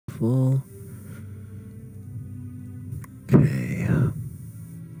full. Okay.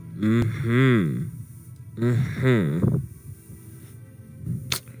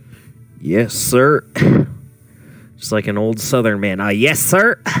 Yes, sir. Just like an old Southern man. Yes,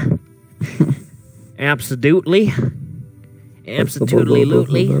 sir. Absolutely.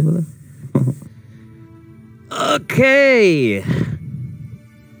 Absolutely. Okay.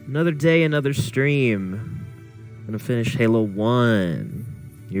 Another day, another stream. I'm gonna finish Halo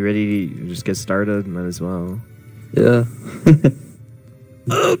 1. You ready to just get started? Might as well. Yeah.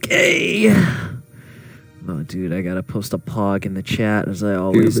 Okay. Oh, dude, I gotta post a pog in the chat as I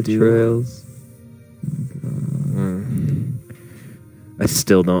always do. Trails. I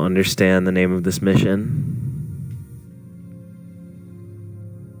still don't understand the name of this mission.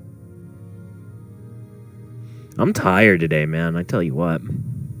 I'm tired today, man. I tell you what.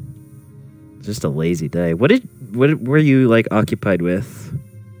 It's just a lazy day. What were you like occupied with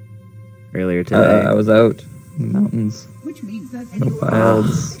earlier today? I was out in the mountains. Which means that No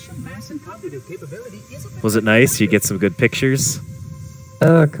wilds. Was it nice? You get some good pictures?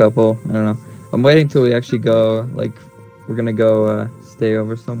 A couple. I don't know. I'm waiting till we actually go. Like, we're gonna go stay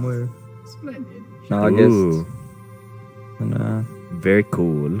over somewhere Splendid. in August. Ooh, And very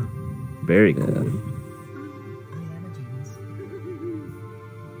cool. Very yeah. cool.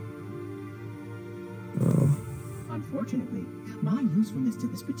 Oh. Unfortunately, my usefulness to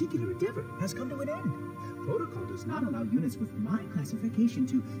this particular endeavor has come to an end. Protocol does not allow units with my classification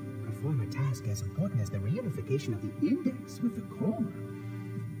to perform a task as important as the reunification of the index with the core.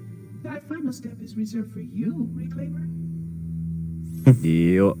 That final step is reserved for you, Reclaimer.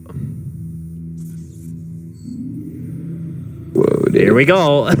 Yep. Whoa, dude. Here we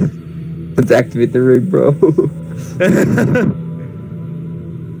go. Let's activate the rig, bro.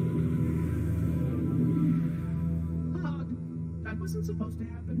 Odd. That wasn't supposed to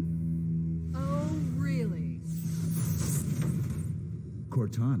happen. Oh, really?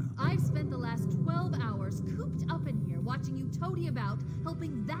 Cortana. I've spent the last 12 hours cooped up in here watching you toady about,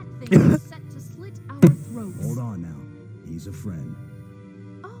 helping that thing set to slit our throats. Hold on now. He's a friend.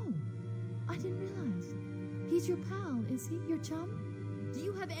 Oh, I didn't realize. He's your pal, is he? Your chum? Do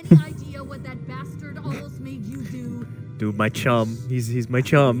you have any idea what that bastard almost made you do? Dude, my chum. He's my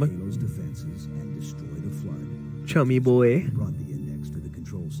chum. Halo's defenses and destroy the flood. Chummy boy. Brought the index to the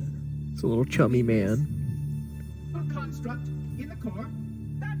control center. It's a little chummy man. A construct in the core?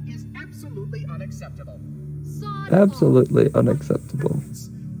 That is absolutely unacceptable. Sod Absolutely unacceptable.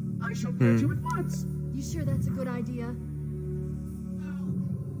 I shall purge you at once. off. You sure that's a good idea?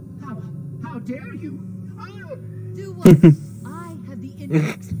 How dare you? Oh, Do what? I have the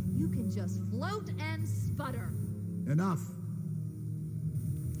index. You can just float and sputter. Enough.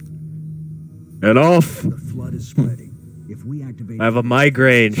 And off. The flood is spreading. If we activate I have a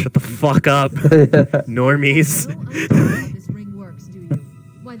migraine. Shut the fuck up. Normies. No idea how this ring works, do you?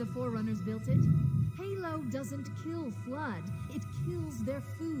 Why the Forerunners built it? Halo doesn't kill Flood. It kills their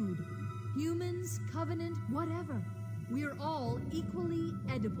food. Humans, Covenant, whatever. We're all equally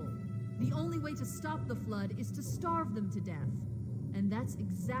edible. The only way to stop the Flood is to starve them to death. And that's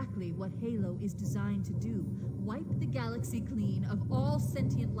exactly what Halo is designed to do. Wipe the galaxy clean of all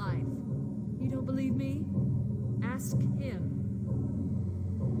sentient life. You don't believe me? Ask him.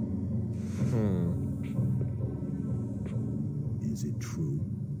 Is it true?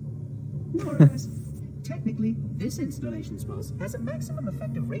 more or less. Technically, this installation's pulse has a maximum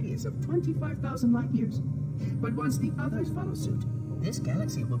effective radius of 25,000 light years. But once the others follow suit, this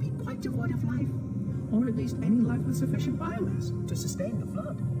galaxy will be quite devoid of life. Or at least any life with sufficient biomass to sustain the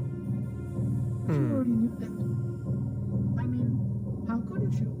flood. You already knew that. I mean, how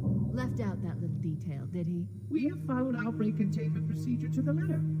couldn't you? Left out that little detail, did he? We have followed outbreak containment procedure to the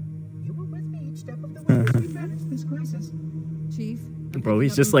letter. You were with me each step of the way as we managed this crisis. Chief? Bro,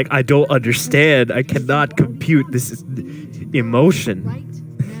 he's just like, I don't understand. I cannot compute this emotion, Right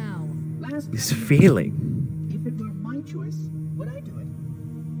now. this feeling. If it were my choice, would I do it?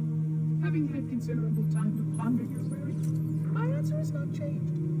 Having had considerable time to ponder your query, my answer has not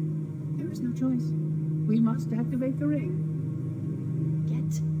changed. There is no choice. We must activate the ring.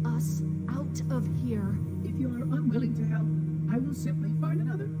 Get us out of here. If you are unwilling to help, I will simply find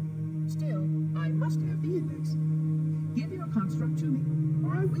another. Still, I must have the index. Give your construct to me,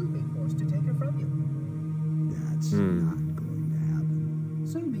 or I will be forced to take her from you. That's not going to happen.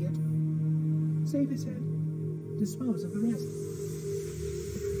 So be it. Save his head. Dispose of the rest.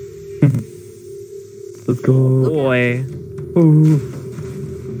 Let's go. Boy. Ooh.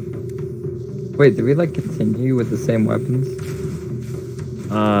 Wait, did we like continue with the same weapons?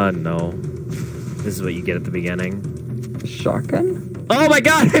 No. This is what you get at the beginning. Shotgun? Oh my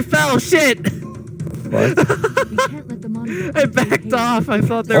god, I fell! Shit! What? We can't let the monitor I backed off. I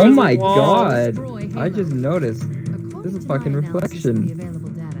thought there Oh was my a wall. god! Destroy I just Halo. noticed. According This is to fucking my analysis of the reflection. available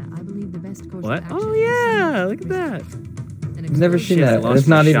data, I believe the best course What? of action Oh is yeah, somewhat look at that. An I've never seen Shit, I that. lost It's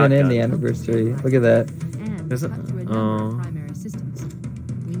my not even in shotgun. the anniversary. Look at that. and Is it? cut through a number Oh. of primary systems.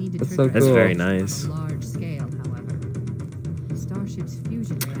 We need to That's trigger so That's cool. very on nice. a large scale, however. Starship's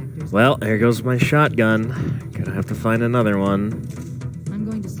fusion reactors. Well, there goes my shotgun. Gonna have to find another one. I'm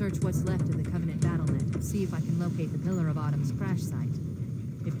going to search what's left of the Covenant battlenet and see if I can locate the Pillar of Autumn's crash site.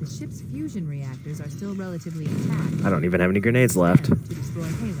 If the ship's fusion reactors are still relatively intact, I don't even have any grenades left. to destroy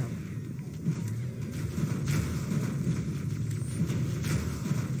Halo.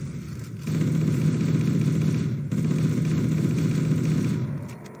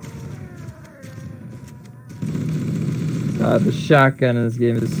 God, the shotgun in this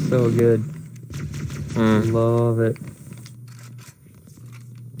game is so good. Love it.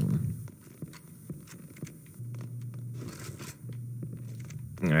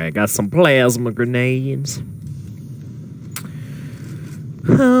 Alright, got some plasma grenades.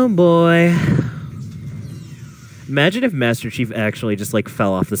 Oh boy. Imagine if Master Chief actually just like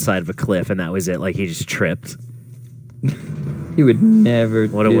fell off the side of a cliff and that was it, like he just tripped. He would never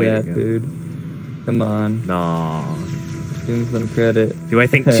What a do way to that, go. dude. Come on, No. give him some credit. Do I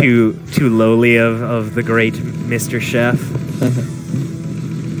think too lowly of the great Mr. Chef?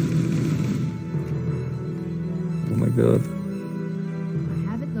 Oh my god.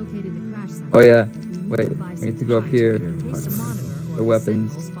 I haven't located the crash site. Oh yeah. We Wait, devise we need to some go up time here. in case the monitor or The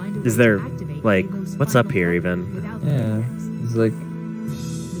weapons. signals find a Is way there, to activate like, Halo's what's up final here weapon even? without the Yeah. attacks. It's like The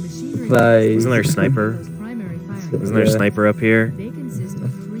machinery Like- Isn't there a sniper? Those primary firing Isn't there a Yeah. sniper up here? They consist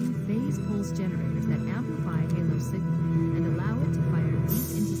of 3 phase pulse generators that amplify Halo's signal and allow it to fire deep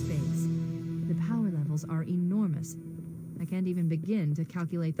into space. The power levels are enormous. I can't even begin to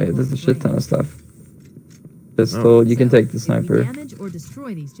calculate the wait, there's a pulse shit ton range. of stuff. Pistol, you can So, take the if we sniper. damage or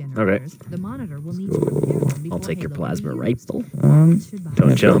destroy these generators, the monitor will need to go. repair them I'll before take your Halo can be plasma used. rifle. It should buy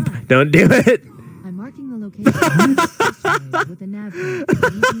Don't us jump. time. Don't do it. I'm marking the location of the stationary with a nav point.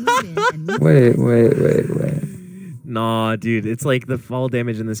 You can move in and move Wait. Nah, dude, it's like the fall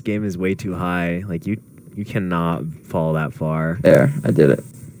damage in this game is way too high. Like you cannot fall that far. There, I did it.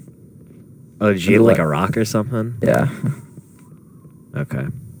 Oh, did you hit like a rock or something? Yeah. Okay.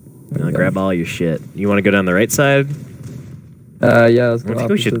 There Now we go. grab all your shit. You want to go down the right side? Yeah, let's go. I think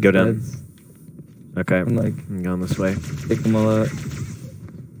we should opposite go down. sides. Okay. And like I'm going this way. take them all out.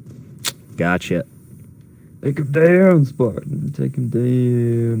 Gotcha. Take him down, Spartan. Take him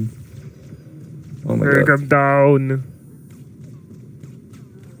down. Oh my god. him down.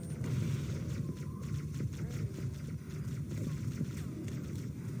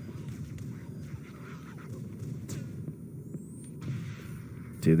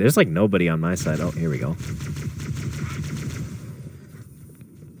 Dude, there's like nobody on my side. Oh, here we go.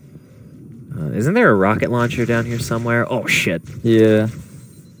 Isn't there a rocket launcher down here somewhere? Oh, shit. Yeah.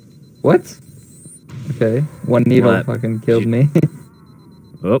 What? Okay. One needle What? fucking killed You- me.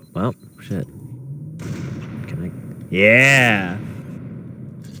 Oh, well, shit. Can I? Yeah!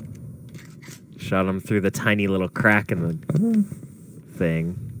 Shot him through the tiny little crack in the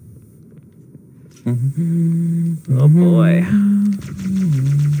thing. Oh, boy.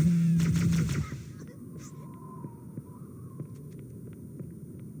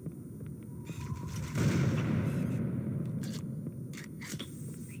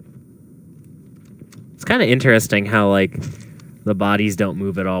 It's kind of interesting how, like, the bodies don't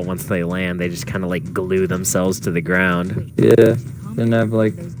move at all once they land. They just kind of, like, glue themselves to the ground. Yeah. Didn't have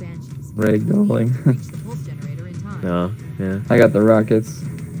like those banshees. ragdolling. Reach the pulse generator in time. Oh, yeah. I got the rockets.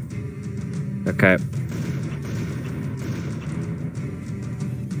 Okay.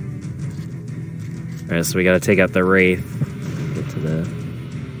 Alright, so we gotta take out the Wraith. Get to the...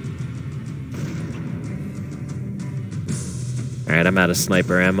 Alright, I'm out of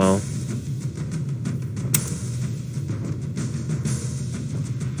sniper ammo.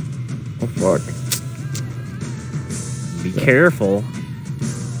 Oh fuck. Be careful.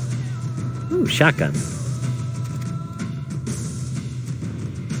 Ooh, shotgun.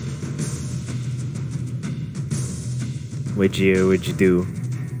 What'd you do?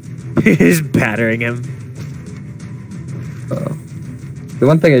 He's battering him. Oh. The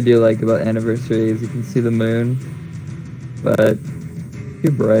one thing I do like about Anniversary is you can see the moon, but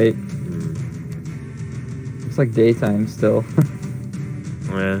too bright. It's like daytime still.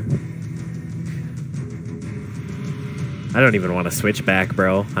 Yeah. I don't even want to switch back,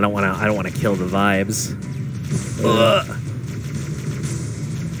 bro. I don't want to kill the vibes. Ugh.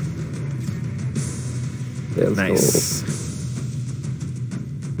 Yeah, let's Nice.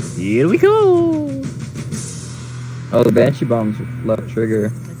 Here we go. Oh, the Banshee bomb's left trigger.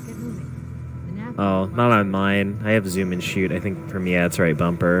 Let's get moving. The nav- Oh, not on mine. I have zoom and shoot. I think for me, yeah, it's right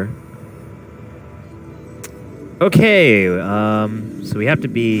bumper. Okay, so we have to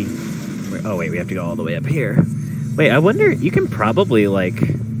be... Oh, wait, we have to go all the way up here. Wait, I wonder... You can probably, like...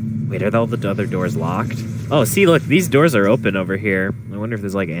 Wait, are all the other doors locked? Oh, see, look, these doors are open over here. I wonder if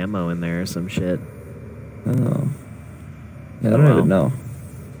there's, like, ammo in there or some shit. Oh. Yeah, I don't even know.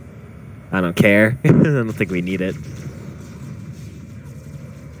 I don't care. I don't think we need it.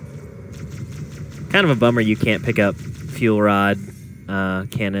 Kind of a bummer you can't pick up fuel rod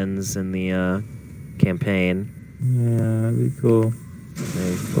cannons in the campaign. Yeah, that'd be cool.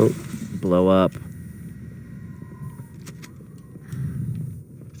 They Oh. blow up.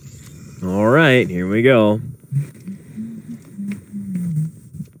 All right, here we go.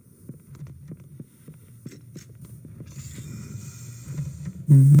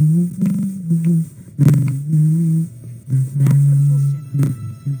 That's the pulse generator.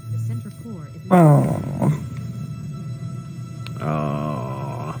 The center core is Oh.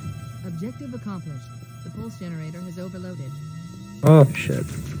 Oh, Objective accomplished. The pulse generator has overloaded. Oh. shit.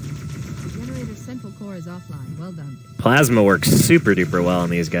 The generator's central core is offline. Well done. Plasma works super duper well on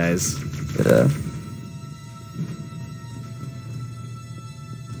these guys. Yeah.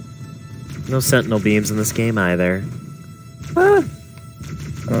 No sentinel beams in this game either. Ah.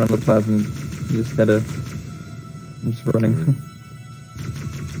 I don't have a plasma. You just gotta... I'm just running.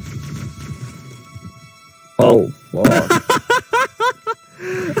 Oh, fuck.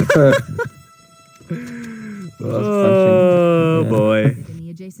 Oh, boy. In the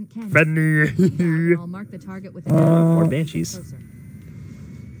adjacent canyon. Friendly. I'll mark the target with an arrow. More banshees. Closer.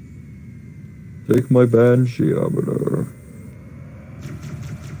 Take my Banshee arbiter.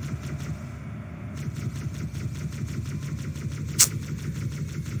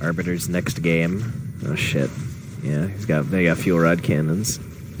 Arbiter's next game. Oh shit. Yeah, they got fuel rod cannons.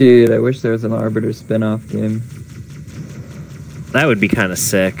 Dude, I wish there was an Arbiter spin-off game. That would be kind of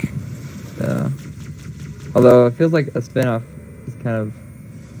sick. Yeah. Although it feels like a spin-off is kind of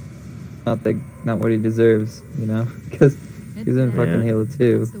not what he deserves, you know? Because he's in fucking Yeah. Halo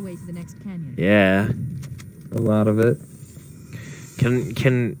 2. That's the way to the next canyon. Yeah. A lot of it.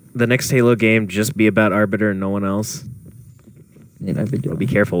 Can the next Halo game just be about Arbiter and no one else? You know, Well, be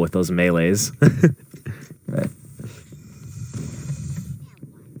careful with those melees. Right.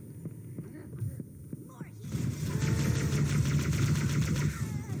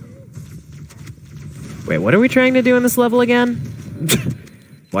 Wait, what are we trying to do in this level again?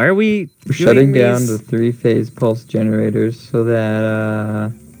 Why are we We're shutting doing down these? the 3-phase pulse generators so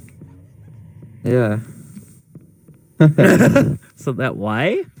that, yeah. So that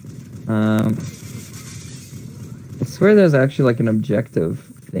why? I swear there's actually like an objective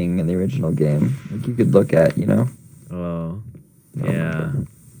thing in the original game. Like you could look at, you know? Oh, Oh, yeah.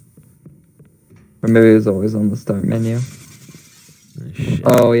 Or maybe it was always on the start menu. Shit.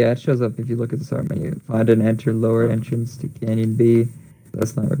 Oh yeah, it shows up if you look at the start menu. Find and enter lower entrance to Canyon B.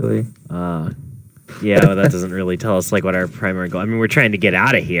 That's not really... Yeah, well, that doesn't really tell us like what our primary goal. I mean, we're trying to get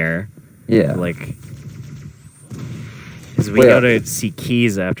out of here. Yeah. Like, because we Well, go to see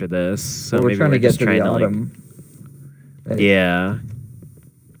keys after this. So well, we're maybe trying to get just to the trying to like, autumn. Right. yeah.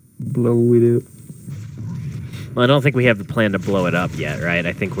 Blow it up. Well, I don't think we have the plan to blow it up yet, right?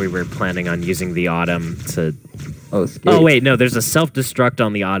 I think we were planning on using the autumn to... Oh, escape. Oh, wait, no, there's a self-destruct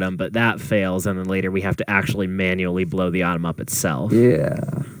on the autumn, but that fails, and then later we have to actually manually blow the autumn up itself. Yeah.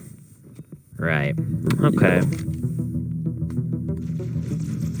 Right. Okay.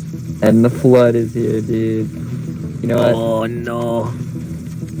 And the flood is here, dude. You know what? Oh, no.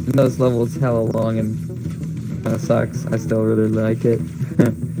 Even though this level is hella long and kind of sucks, I still really like it.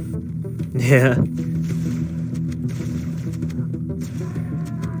 Yeah.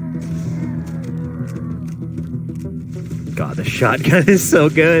 God, the shotgun is so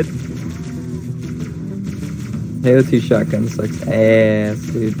good. Halo 2 shotgun sucks ass,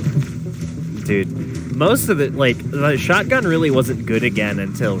 dude. Dude, most of it, like, the shotgun really wasn't good again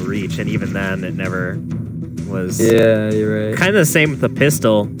until Reach, and even then it never was... Yeah, you're right. Kind of the same with the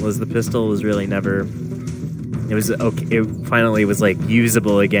pistol. The pistol was really never... It was okay. It finally was, like,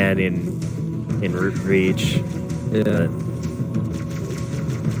 usable again in Reach. Yeah. But,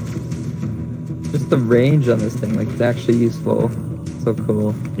 Just the range on this thing, like, it's actually useful. So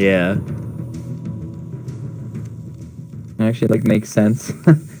cool. yeah. It actually, like, makes sense.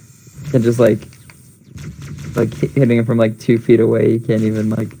 And just, like hitting him from, like, 2 feet away, you can't even,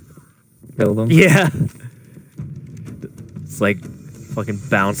 like, kill them. Yeah. It's like fucking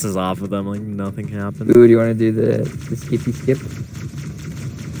bounces off of them like nothing happened. Ooh, do you want to do the skippy skip?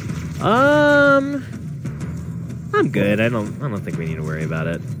 I'm good. I don't think we need to worry about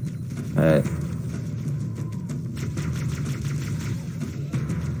it. Alright.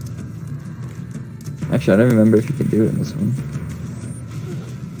 Actually, I don't remember if you can do it in this one.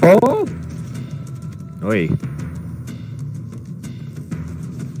 Oh! Oi.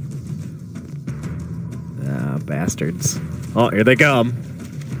 Ah, bastards. Oh, here they come.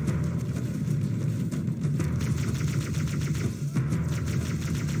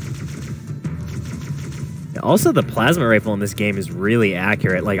 Also, the plasma rifle in this game is really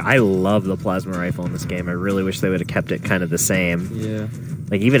accurate. Like, I love the plasma rifle in this game. I really wish they would have kept it kind of the same. Yeah.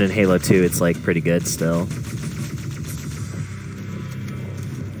 Like, even in Halo 2, it's, like, pretty good still.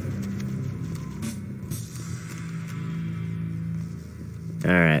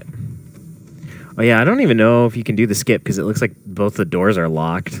 Alright. Oh, yeah, I don't even know if you can do the skip, because it looks like both the doors are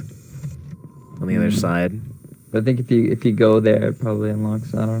locked on the other side. But I think if you go there, it probably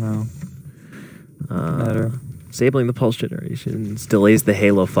unlocks. I don't know. Matter. Disabling the pulse generations delays the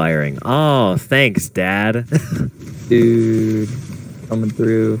Halo firing. Oh, thanks, Dad. Dude, coming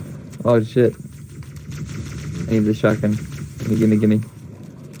through. Oh shit! I need the shotgun. Gimme.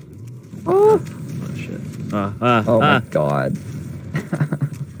 Oh! Oh shit! Oh my god!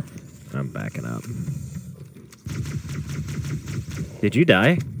 I'm backing up. Did you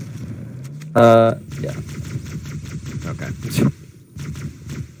die? Yeah. Okay.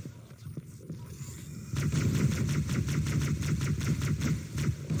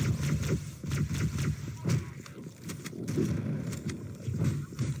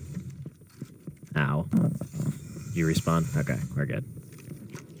 Ow. You respawn? Okay, we're good.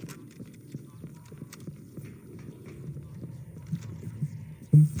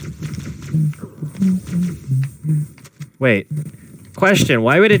 Wait. Question,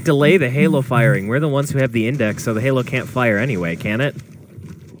 why would it delay the Halo firing? We're the ones who have the index, so the Halo can't fire anyway, can it?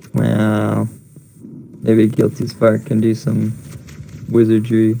 Well, maybe Guilty Spark can do some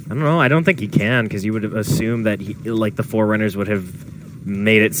wizardry. I don't know. I don't think he can, because you would assume that like the Forerunners would have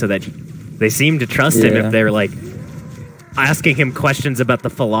made it so that they seem to trust him if they're like asking him questions about the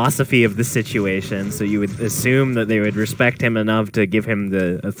philosophy of the situation. So you would assume that they would respect him enough to give him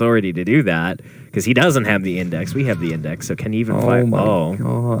the authority to do that, because he doesn't have the index. We have the index, so can he even fire? Oh my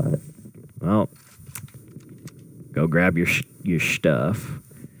god! Well, go grab your stuff.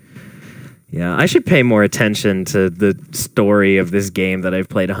 Yeah, I should pay more attention to the story of this game that I've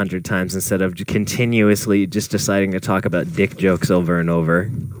played 100 times instead of continuously just deciding to talk about dick jokes over and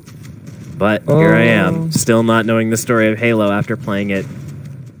over. But here I am, still not knowing the story of Halo after playing it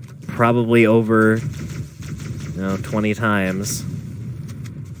probably over, 20 times.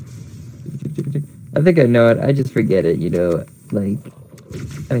 I think I know it. I just forget it, like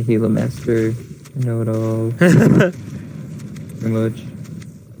I'm a Halo master. I know it all. Pretty much.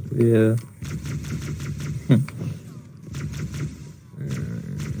 Yeah.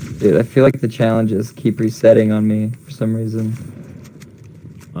 Dude, I feel like the challenges keep resetting on me for some reason.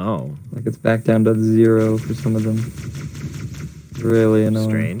 Oh. Like it's back down to 0 for some of them. Really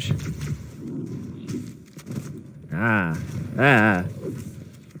annoying. Strange. Ah.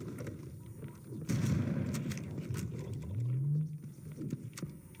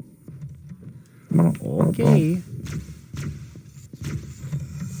 Okay.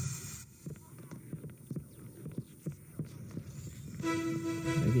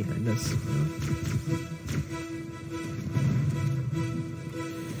 Right behind us.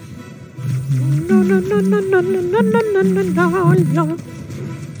 No.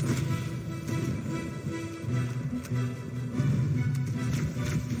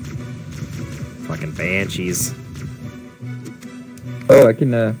 Fucking banshees. Oh, I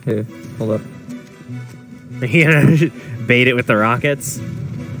can, here, hold up. You gonna bait it with the rockets?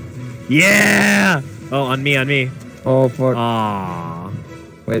 Yeah! Oh, on me. Oh, fuck. Aww.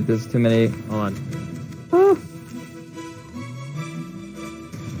 Wait, there's too many. Hold on. Oh.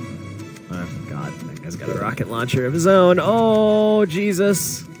 Oh, God. That guy's got a rocket launcher of his own. Oh,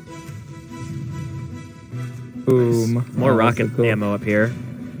 Jesus. Boom. Nice. More Oh, rocket so cool. ammo up here.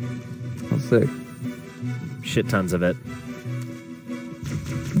 Oh, sick. Shit tons of it.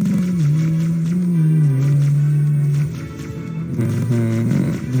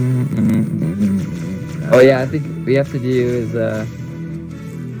 Oh yeah, I think what we have to do is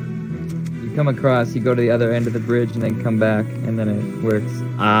you come across, you go to the other end of the bridge and then come back, and then it works.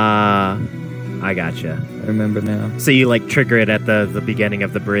 I gotcha. I remember now. So you like trigger it at the beginning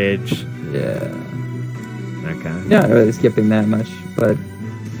of the bridge. Yeah. Okay. Not really skipping that much, but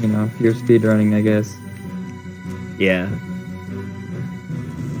if you're speedrunning, I guess. Yeah.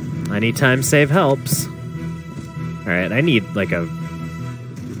 Anytime save helps. Alright, I need like a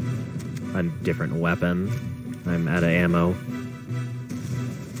a different weapon. I'm out of ammo.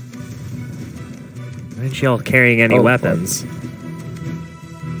 Why aren't y'all carrying any weapons?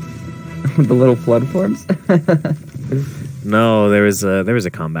 The little flood forms? No, there was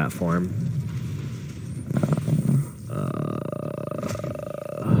a combat form.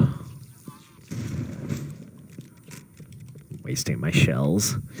 Wasting my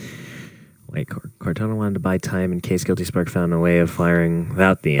shells. Wait, Cortana wanted to buy time in case Guilty Spark found a way of firing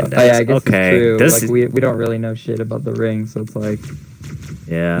without the index. Yeah, I guess okay. it's true. Like, we don't really know shit about the ring, so it's like,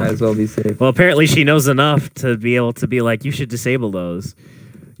 yeah, might as well be safe. Well, apparently she knows enough to be able to be like, you should disable those.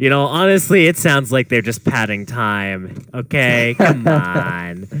 You know, honestly, it sounds like they're just padding time. Okay, come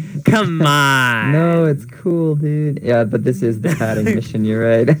on. Come on. No, it's cool, dude. Yeah, but this is the padding mission, you're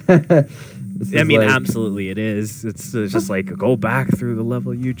right. I mean, absolutely it is. It's just like, go back through the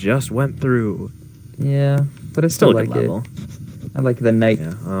level you just went through. Yeah, but it's Still still a good like level. I like the night.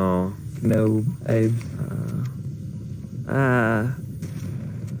 Yeah. Oh. No, Abe. Oh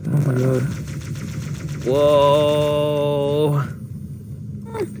my god. Whoa.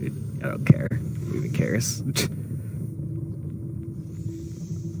 Dude, I don't care. Who even cares?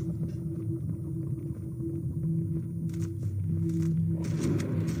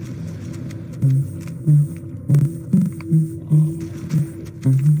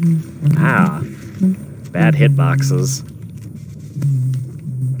 Ah. Bad hitboxes.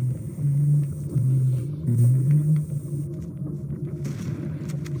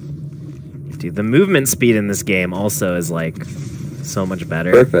 Dude, the movement speed in this game also is like so much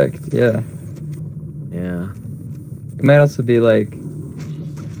better. Perfect, yeah. Yeah. It might also be like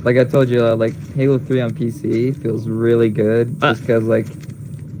I told you, like Halo 3 on PC feels really good just because like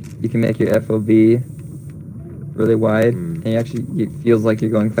you can make your FOV really wide and it feels like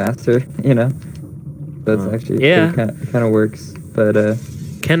you're going faster, you know? So it's actually it kind of works, but yeah.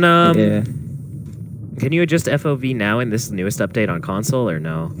 Can you adjust FOV now in this newest update on console or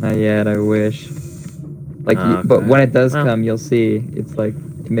no? Not yet, I wish. Like, but when it does come, you'll see it's like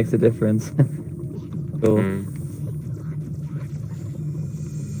it makes a difference. Cool.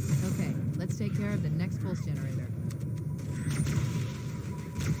 Okay, let's take care of the next pulse generator.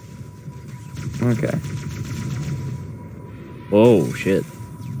 Okay. Whoa, shit.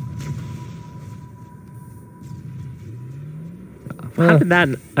 How did that...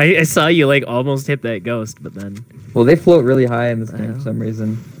 I saw you, like, almost hit that ghost, but then... Well, they float really high in this game for some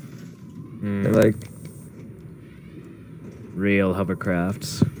reason. They're like... Real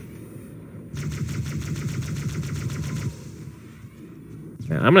hovercrafts.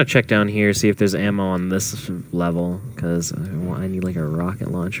 Yeah, I'm gonna check down here, see if there's ammo on this level, because I need, like, a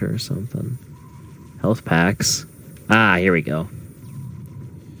rocket launcher or something. Health packs. Ah, here we go.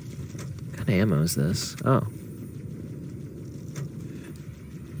 What kind of ammo is this? Oh.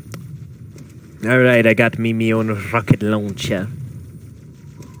 Alright, I got me own rocket launcher.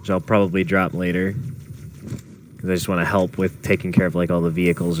 Which I'll probably drop later. Because I just want to help with taking care of, like, all the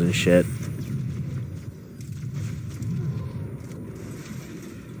vehicles and shit.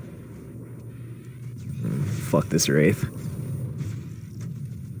 Fuck this Wraith.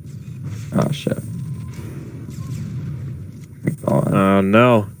 Oh, shit. Oh,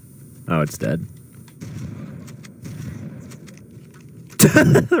 no. Oh, it's dead.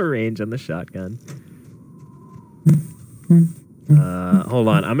 The range on the shotgun. Hold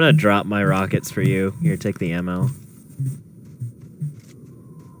on. I'm gonna drop my rockets for you. Here, take the ammo.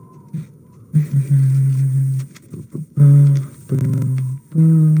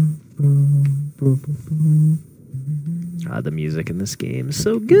 Ah, the music in this game is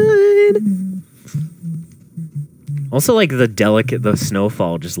so good. Also, like, the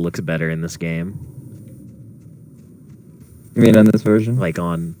snowfall just looks better in this game. You mean on this version? Like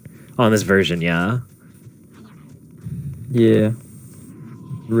on this version, yeah. Yeah.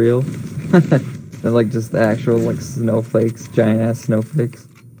 Real. They're like just the actual like snowflakes, giant ass snowflakes.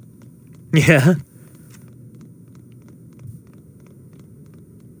 Yeah.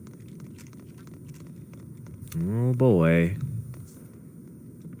 Oh boy.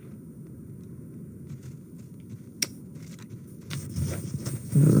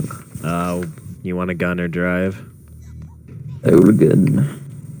 You want a gun or drive? Oh, good.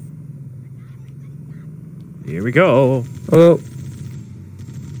 Here we go. Oh.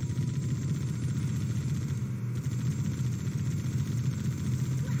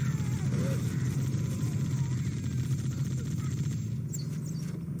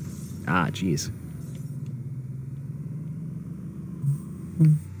 Ah, jeez.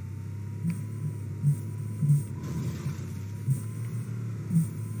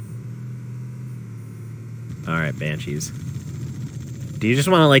 All right, Banshees. Do you just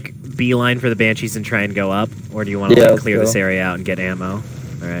want to like beeline for the banshees and try and go up, or do you want to like, clear this area out and get ammo?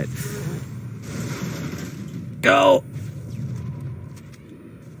 All right. Go.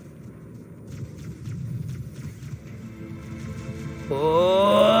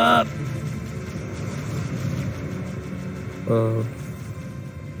 Oh. Oh.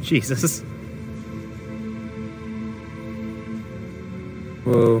 Jesus.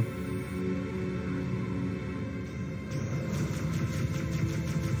 Whoa.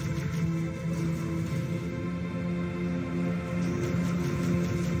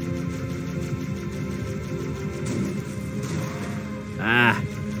 Ah.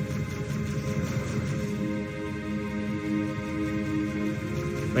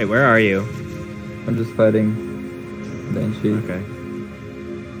 Wait, where are you? I'm just fighting Banshee. Okay.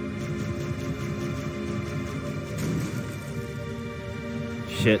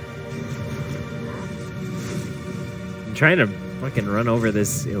 Shit. I'm trying to fucking run over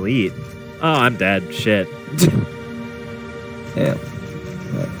this elite. Oh, I'm dead. Shit. Yeah.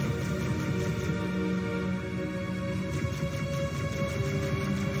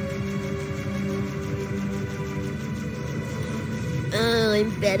 Oh,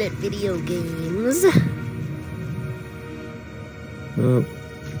 I'm bad at video games. Oh.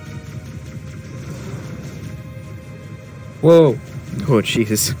 Whoa. Oh,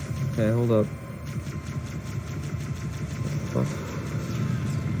 Jesus. Okay, hold up. Fuck.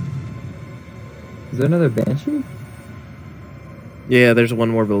 Is there another Banshee? Yeah, there's one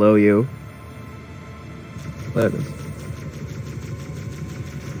more below you. There it is.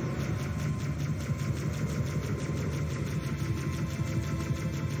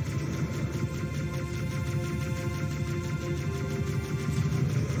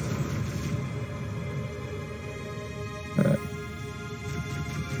 Alright.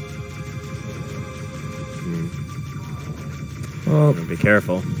 Oh, Be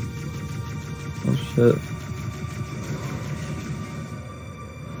careful. oh shit.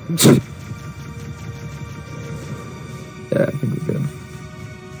 Yeah, I think we're good.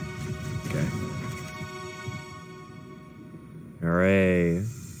 Okay. Alright.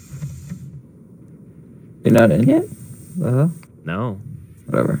 You're not in yet? No.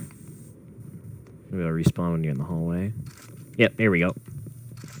 Whatever. Maybe I'll respawn when you're in the hallway. Yep, here we go.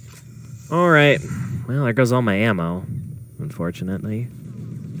 Alright. Well, there goes all my ammo. Unfortunately.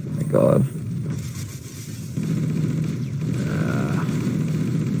 Oh my god.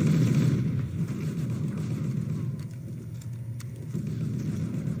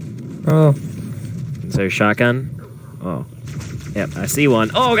 Oh. Is there a shotgun? Oh. Yep, I see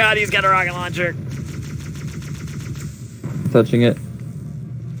one. Oh god, he's got a rocket launcher! Touching it.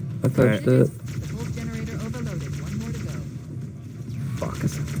 I touched Alright. it. The pulse generator overloaded. One more to go. Fuck.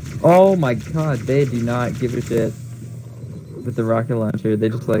 Oh my god, they do not give a shit with the rocket launcher. They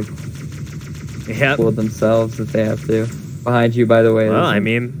just like Yep. fool themselves if they have to. Behind you, by the way. Well, there's I like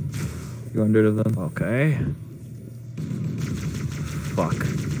mean... 200 of them. Okay. Fuck.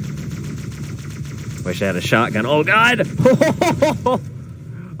 Wish I had a shotgun. Oh god!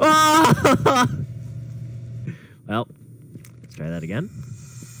 Ah! Well, let's try that again.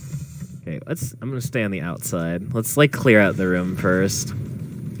 Okay, I'm gonna stay on the outside. Let's like clear out the room first.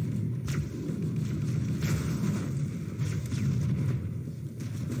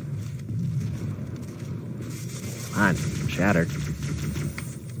 Come on, shattered.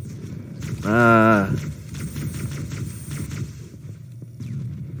 Ow.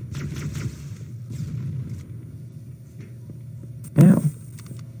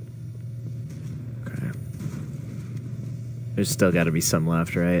 Okay. There's still got to be some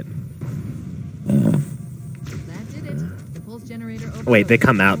left, right? Yeah. That did it. The pulse generator overloaded. Wait, they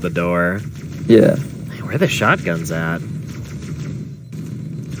come out the door. Yeah. Hey, where are the shotguns at?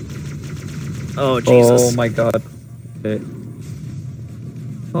 Oh, Jesus. Oh my god. Okay.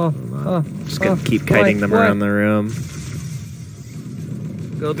 Oh, oh, Just gonna oh, keep kiting why, them why? around the room.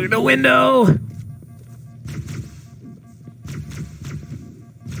 Go through the window!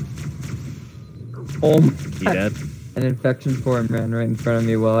 Oh my. You dead? An infection form ran right in front of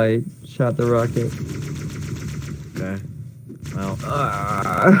me while I shot the rocket. Okay. Well,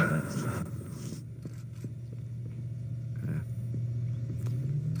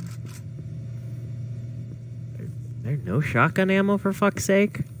 there's no shotgun ammo for fuck's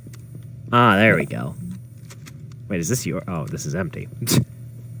sake? Ah, there we go. Wait, is this your... Oh, this is empty.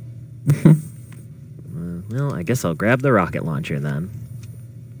 Well, I guess I'll grab the rocket launcher then.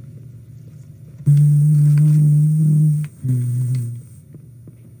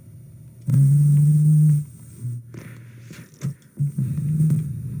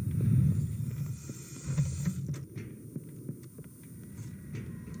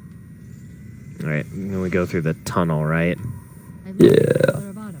 All right, then we go through the tunnel, right? Yeah.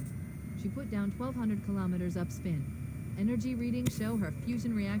 She put down 1,200 kilometers upspin. Energy readings show her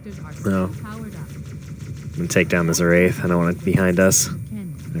fusion reactors are No. still powered up. I'm gonna take down this Wraith. I don't want it behind us.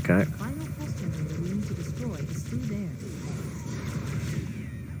 Ken, Okay. the final question we need to destroy is through there.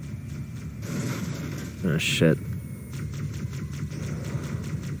 Oh, shit.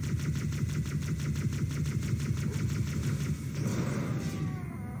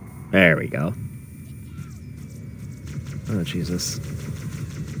 There we go. Oh, Jesus.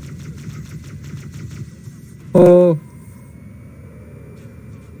 Oh.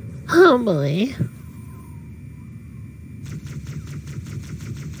 Oh boy.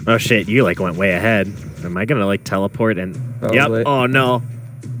 Oh, shit. You, like, went way ahead. Am I gonna, like, teleport and... Probably. Yep. Oh, no.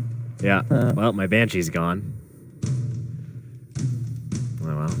 Yeah. Huh. Well, my Banshee's gone.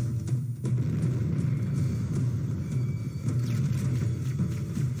 Oh, well.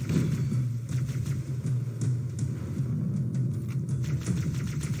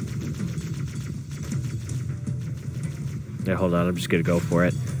 Yeah, hold on. I'm just gonna go for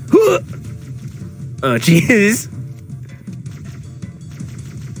it. Oh, jeez.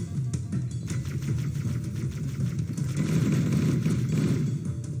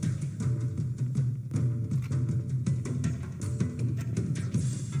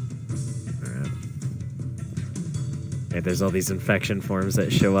 Alright, there's all these infection forms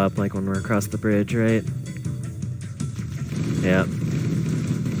that show up, like when we're across the bridge, right? Yeah.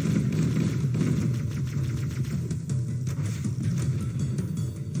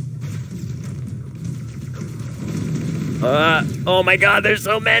 Oh my god, there's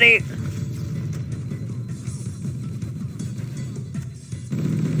so many!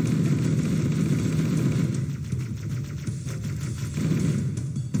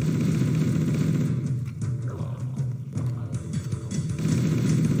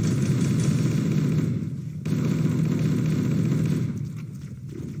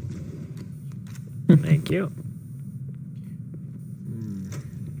 Thank you.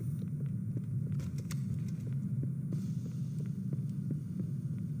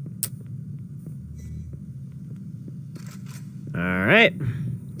 All right.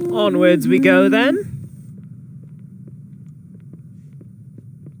 Onwards we go then.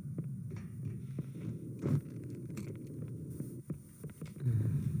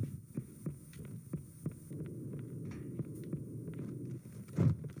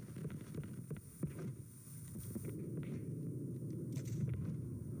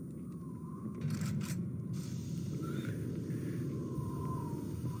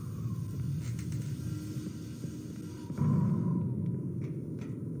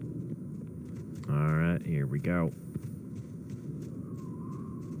 All right, here we go.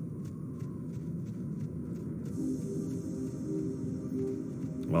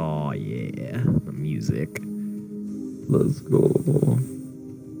 Oh yeah, the music. Let's go.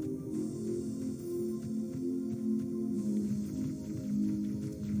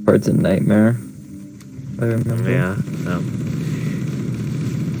 Part's a nightmare. I remember. Yeah. Oh.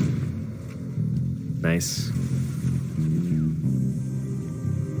 Nice.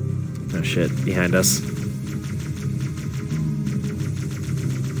 Oh shit, behind us.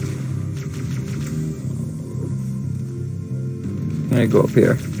 I'm gonna go up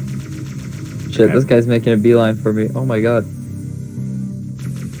here. Shit, Okay. this guy's making a beeline for me. Oh my god.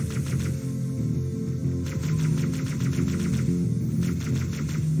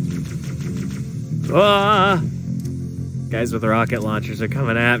 Ah! Guys with rocket launchers are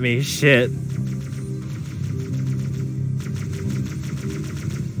coming at me. Shit.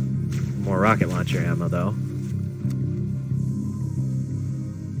 More rocket launcher ammo, though.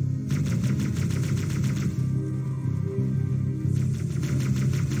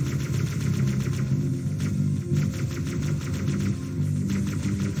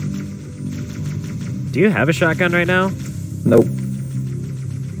 Do you have a shotgun right now? Nope.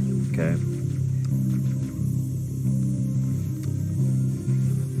 Okay.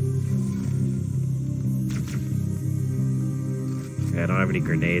 Yeah, I don't have any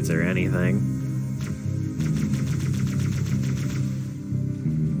grenades or anything.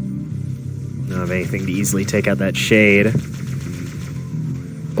 I don't have anything to easily take out that shade.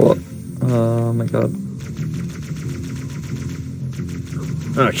 Oh my god.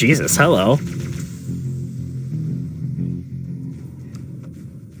 Oh, Jesus, hello.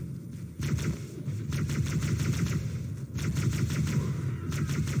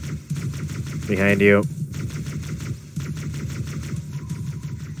 Behind you.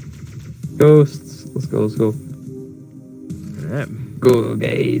 Ghosts. Let's go, let's go. Alright. Go,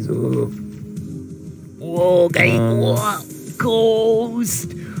 guys. Oh. Whoa, guys. Um, Whoa.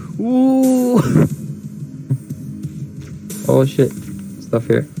 Ghost. Ooh. Oh shit. Stuff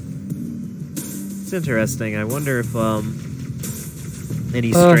here. It's interesting. I wonder if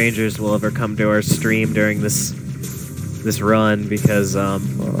any strangers will ever come to our stream during this run, because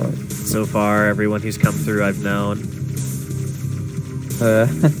so far everyone who's come through I've known.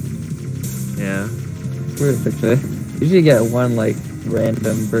 Yeah. Weird picture. Usually get one like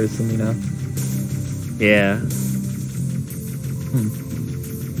random person, you know. Yeah.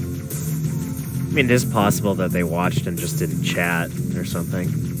 I mean, it is possible that they watched and just didn't chat or something.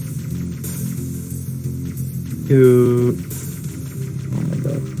 Oh my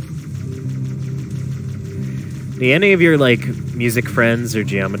god. Do any of your like music friends or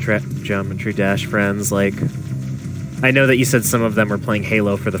Geometry Dash friends, like, I know that you said some of them were playing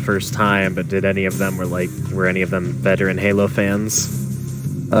Halo for the first time, but did any of them were any of them veteran Halo fans?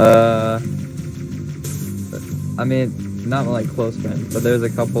 I mean, not like close friends, but there's a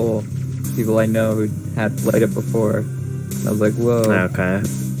couple people I know who had played it before. And I was like, whoa. Okay.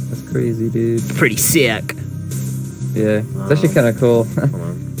 That's crazy, dude. Pretty sick. Yeah. It's actually kind of cool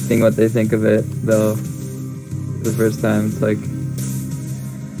seeing what they think of it, though. For the first time, it's like...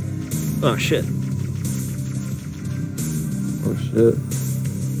 Oh, shit. Oh, shit.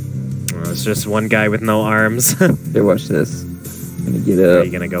 Oh, it's just one guy with no arms. Here, watch this. I'm gonna get Are up.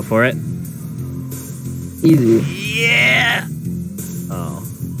 you gonna go for it? Easy. Yeah! Oh,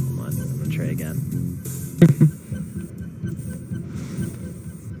 hold on. I'm gonna try again.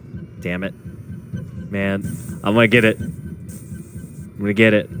 Damn it. Man, I'm gonna get it. I'm gonna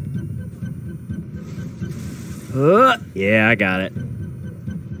get it. Yeah, I got it.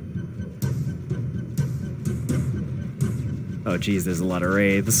 Oh, geez, there's a lot of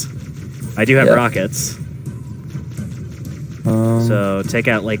wraiths. I do have rockets. So take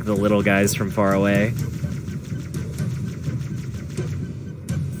out, like, the little guys from far away.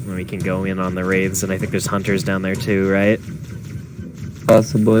 And we can go in on the wraiths, and I think there's hunters down there too, right?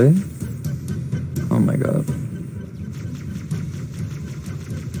 Possibly. Oh my god.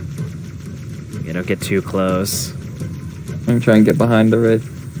 Yeah, don't get too close. I'm trying to get behind the wraith.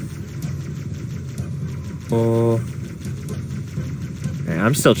 Oh. Okay,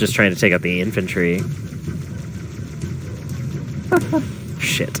 I'm still just trying to take out the infantry.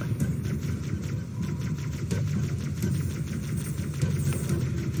 Shit.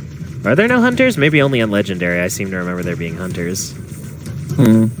 Are there no hunters? Maybe only on Legendary. I seem to remember there being hunters.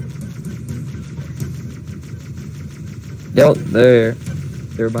 Yep, they're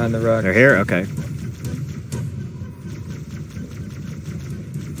behind the rock. They're here? Okay.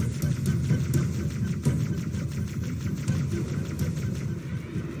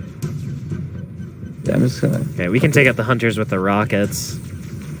 Yeah, I'm just gonna... Okay, we can take out the hunters with the rockets.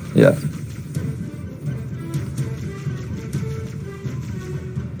 Yeah.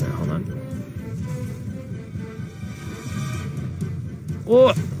 Hold on.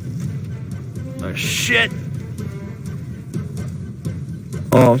 Oh! Oh, shit!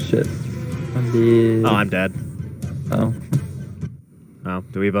 Oh, shit. I'm dead. Oh, I'm dead. Oh. Oh,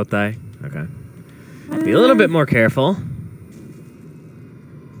 do we both die? Okay. Be a little bit more careful.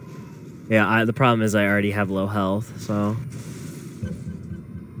 Yeah, the problem is I already have low health, so...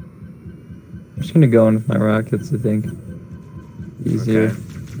 I'm just gonna go in with my rockets, I think. Easier. Okay.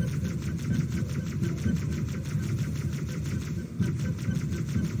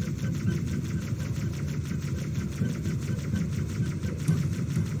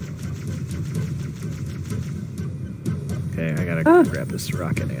 Okay, I gotta grab this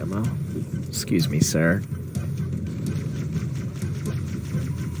rocket ammo. Excuse me, sir.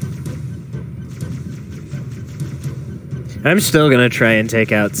 I'm still gonna try and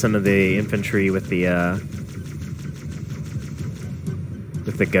take out some of the infantry with the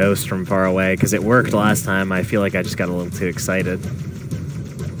ghost from far away, because it worked last time. I feel like I just got a little too excited.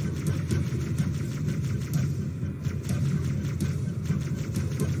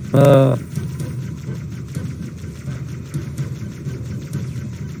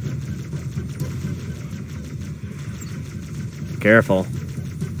 Careful.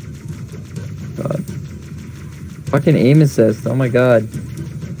 God. Fucking aim assist, oh my god.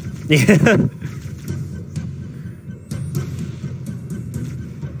 Yeah.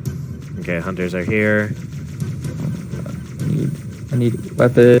 Okay, hunters are here. I need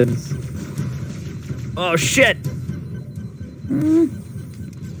weapons. Oh shit!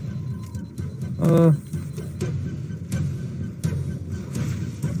 Oh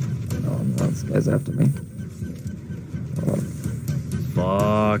no, this guy's after me.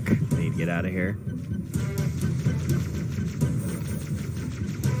 Fuck. I need to get out of here.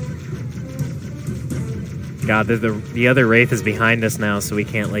 God, the other Wraith is behind us now, so we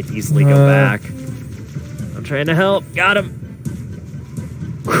can't, like, easily go back. I'm trying to help. Got him.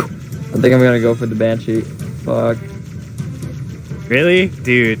 I think I'm gonna go for the Banshee. Fuck. Really?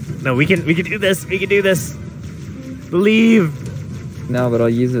 Dude. No, we can do this. We can do this. Believe. No, but I'll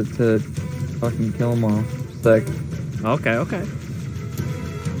use it to fucking kill them all. Sec. Okay, okay.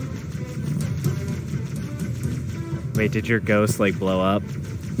 Wait, did your ghost, like, blow up?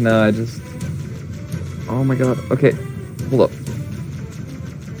 No, I just... Oh my god. Okay. Hold up.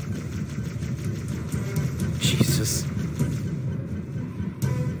 Jesus.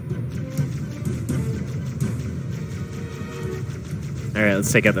 Alright,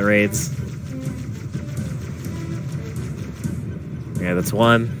 let's take out the raids. Yeah, that's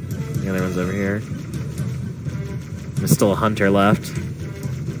one. The other one's over here. There's still a hunter left.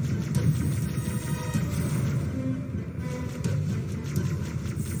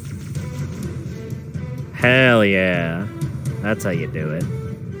 Hell yeah. That's how you do it.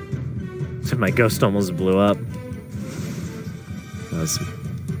 So my ghost almost blew up. That's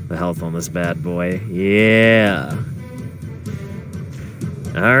the health on this bad boy. Yeah.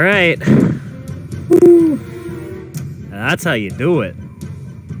 Alright. That's how you do it.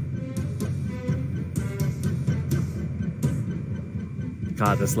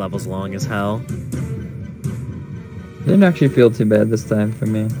 God, this level's long as hell. Didn't actually feel too bad this time for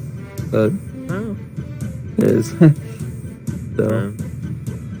me. But... Oh. It is. So.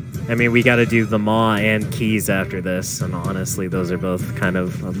 I mean, we gotta do the Maw and Keys after this, and honestly, those are both kind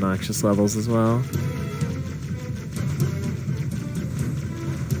of obnoxious levels as well.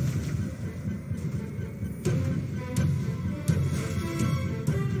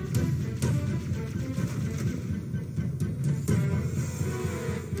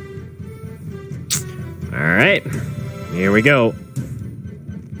 Alright, here we go.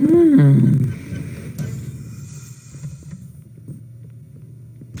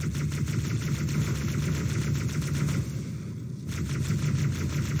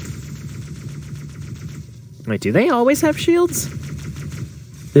 Wait, do they always have shields?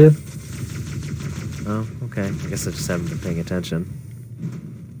 Yeah. Oh, okay. I guess I just haven't been paying attention.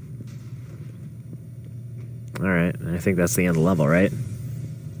 Alright, I think that's the end of the level, right?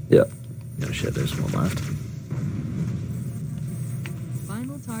 Yeah. Oh shit, there's one left.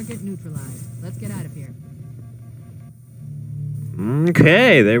 Final target neutralized. Let's get out of here.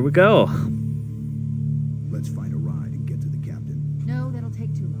 Okay, there we go. Let's find a ride and get to the captain. No, that'll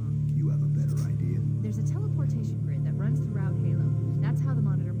take too long. You have a better idea? There's a teleportation grid that runs throughout Halo. That's how the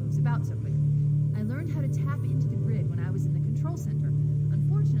monitor moves about so quickly. I learned how to tap into the grid when I was in the control center.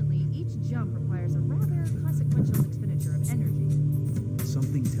 Unfortunately, each jump requires a rather consequential expenditure of energy.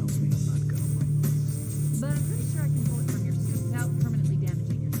 Something tells me I'm not gonna like this. But I'm pretty sure I can pull it from your suit without permanently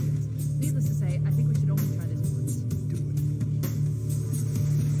damaging your suits. Needless to say, I think we should only try this once. Do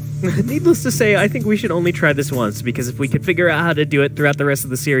it. Needless to say, I think we should only try this once, because if we could figure out how to do it throughout the rest of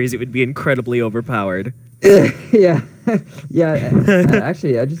the series, it would be incredibly overpowered. Yeah. Yeah.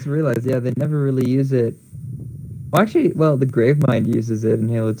 Actually, I just realized, yeah, they never really use it. Well, actually, well, the Gravemind uses it in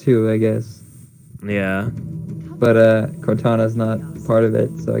Halo 2, I guess. Yeah. But Cortana's not part of it,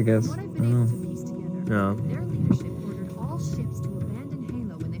 so I guess. What I I've been don't able know. to piece together, No. their leadership ordered all ships to abandon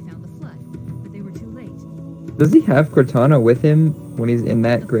Halo when they found the flood, but they were too late. Does he have Cortana with him when he's in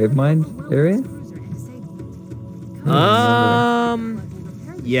that Gravemind area?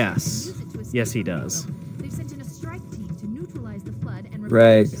 Yes. Yes, he does. They've sent in a strike team to neutralize the flood and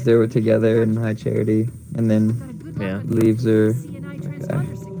Right, because they were together in High Charity, and then Yeah. leaves her. CNI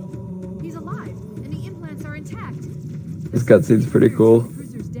transponder signal. He's alive, and the implants are intact. This cutscene's pretty cool.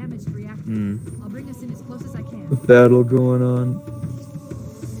 Cruiser's damaged reactor. Hmm. I'll bring us in as close as I can. The battle going on.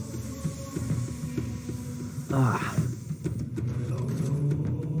 Ah.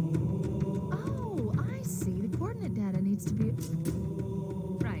 Oh, I see. The coordinate data needs to be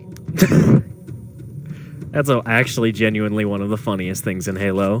right. That's actually genuinely one of the funniest things in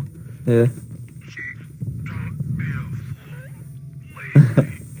Halo. Yeah.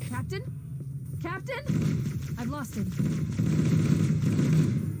 Captain? Captain? I've lost him.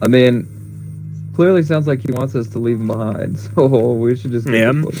 I mean, clearly sounds like he wants us to leave him behind, so we should just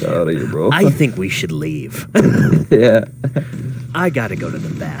get the fuck out of here, bro. I think we should leave. Yeah. I gotta go to the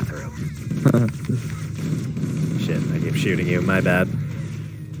bathroom. Shit, I keep shooting you. My bad.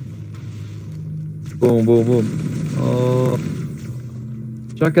 Boom, boom, boom. Oh.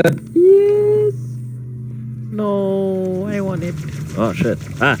 Shotgun. Yes. No, I want it. Oh shit.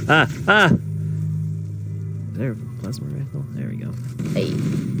 Ah. Is there a plasma rifle? There we go.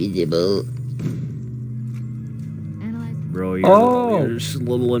 Invisible. Analyze. Bro, you're Oh. just a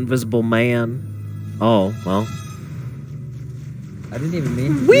little invisible man. Oh, well. I didn't even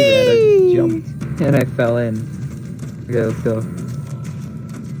mean to do that. I jumped and I fell in. Okay, let's go.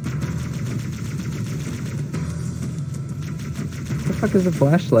 What the fuck is a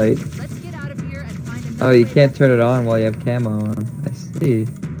flashlight? Let's get out of here and find another Oh, you way can't back. turn it on while you have camo on. I see.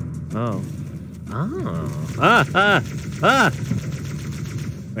 Oh. Oh. Ah! Ah! Ah!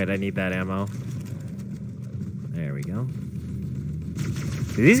 Wait, I need that ammo. There we go.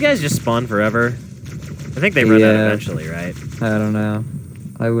 Do these guys just spawn forever? I think they run out Yeah. eventually, right? I don't know.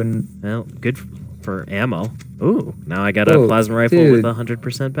 I wouldn't. Well, good for ammo. Ooh, now I got a Whoa, plasma rifle dude. with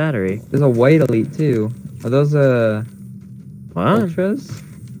 100% battery. There's a white elite too. Are those What? ultras?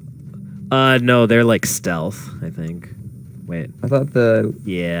 No, they're like stealth, I think. Wait. I thought the.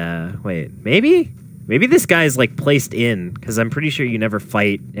 Yeah, wait. Maybe? Maybe this guy's like placed in, because I'm pretty sure you never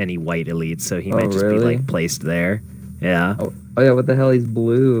fight any white elites, so he Oh, might just be really? like placed there. Yeah. Oh yeah, what the hell? He's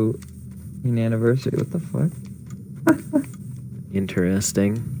blue. In anniversary. What the fuck?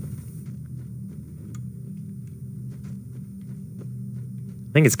 Interesting.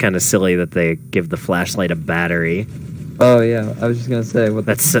 I think it's kind of silly that they give the flashlight a battery. Oh yeah, I was just gonna say what.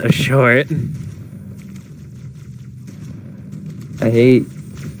 That's so short. I hate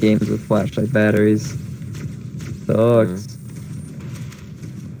games with flashlight batteries. Sucks.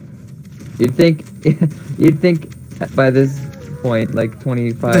 You'd think, you'd think by this point, like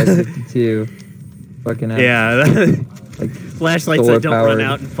 25, 52, fucking hell. Yeah. Like Flashlights that don't solar-powered. run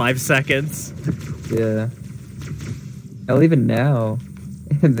out in 5 seconds. Yeah. Hell, even now,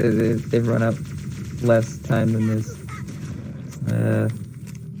 they run out less time than this.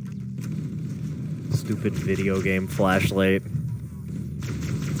 Stupid video game flashlight.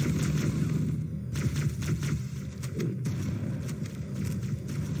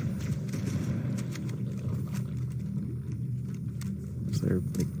 Is there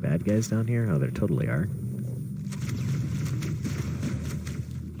like bad guys down here? Oh, there totally are.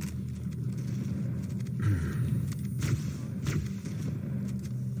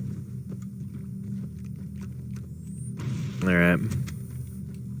 All right.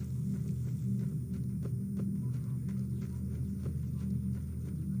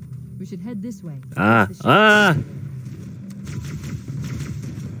 We should head this way. Ah, The ship. ah!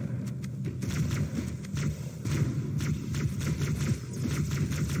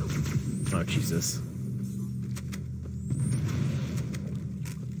 Oh, Jesus.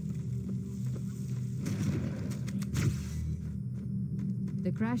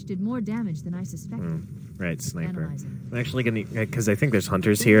 The crash did more damage than I suspected. Right, sniper. Analyzing. I'm actually gonna, because I think there's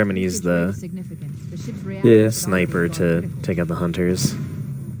hunters here, I'm gonna use the Significant. The ship's Yeah. reaction sniper is to critical. take out the hunters.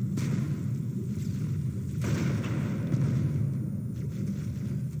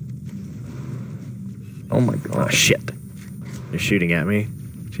 Oh my Oh, god. shit. They're shooting at me.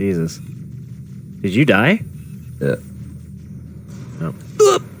 Jesus. Did you die? Yeah. No.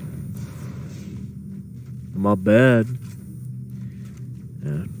 My bad.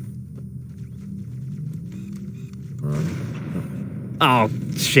 Yeah. Oh,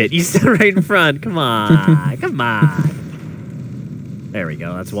 shit. You stood right in front. Come on. Come on. There we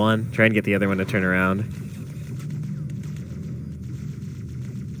go. That's one. Try and get the other one to turn around.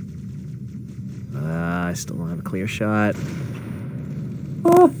 I still don't have a clear shot.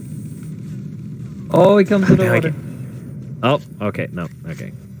 Oh. Oh, he comes to the Now I water. Oh, okay. No.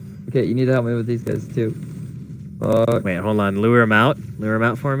 Okay. Okay, you need to help me with these guys too. Fuck. Wait, hold on. Lure him out. Lure him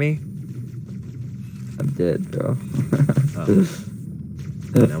out for me. I'm dead, bro. Oh.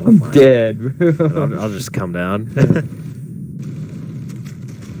 No, we're I'm fine. dead, bro. I'll just come down.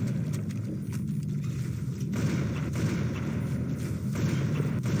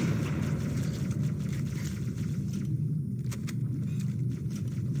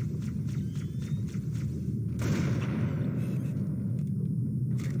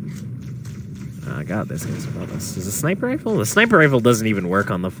 I got this guy's above us. Is a sniper rifle? The sniper rifle doesn't even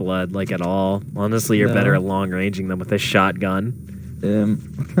work on the flood, like at all. Honestly, you're No. better at long ranging them with a shotgun.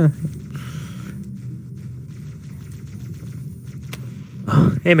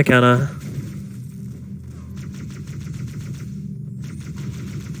 Oh, hey, McKenna.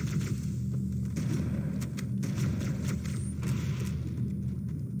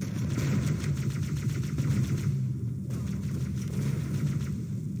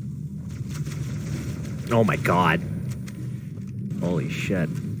 Oh my god. Holy shit.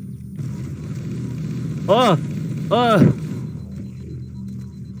 Oh! Oh!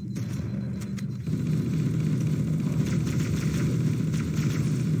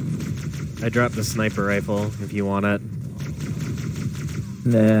 I dropped the sniper rifle if you want it.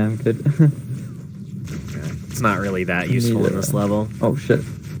 Nah, I'm good. Okay. It's not really that useful in this level. Oh shit.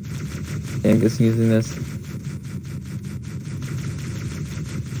 Yeah, I'm guessing using this.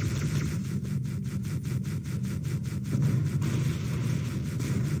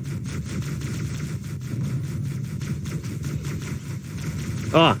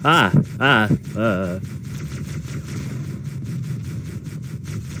 Oh,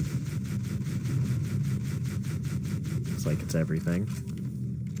 Looks like it's everything.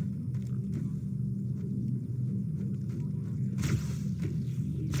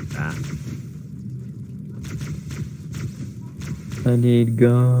 Ah. I need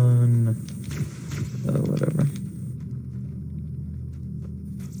gun. Oh, whatever.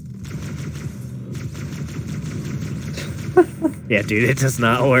 Yeah, dude, it does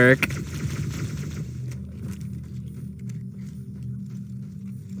not work.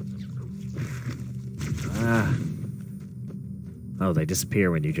 Ah. Oh, they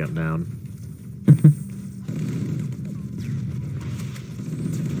disappear when you jump down.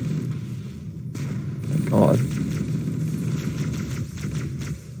 God.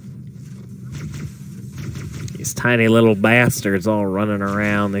 These tiny little bastards all running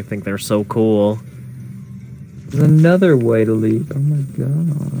around. They think they're so cool. There's another way to leave. Oh my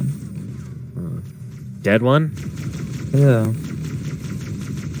god. Dead one? Yeah.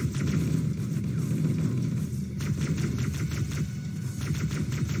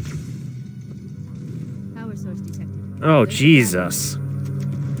 Power source detected. Oh, There's Jesus.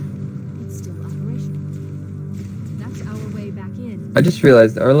 It's still operational. That's our way back in. I just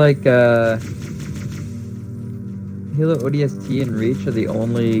realized, are like, Halo ODST and Reach are the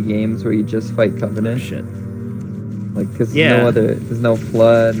only games where you just fight Covenant. Shit. Like, because Yeah. there's no other, there's no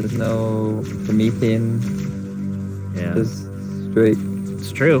Flood, there's no Promethean, Yeah. just straight,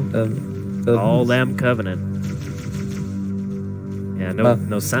 It's true. All Covenants. them Covenant. Yeah, no,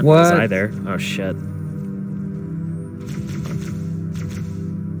 no Sentinels what? either. Oh, shit.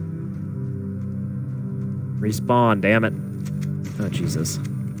 Respawn, damn it. Oh, Jesus.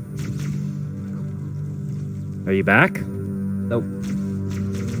 Are you back? Nope.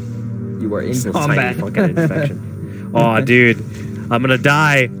 You are in It's a combat. tiny fucking infection. Oh, dude. I'm gonna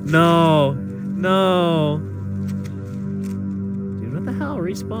die. No. No. Dude, what the hell?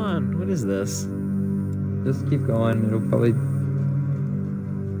 Respawn. What is this? Just keep going. It'll probably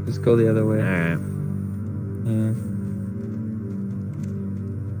just go the other way. Alright. Yeah.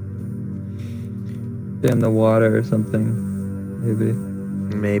 Stay in the water or something. Maybe.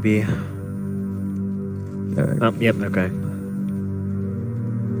 Maybe. Alright. Oh, yep, okay.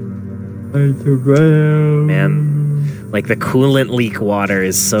 Man. Man, like the coolant leak water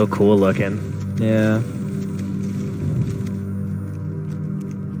is so cool looking. Yeah.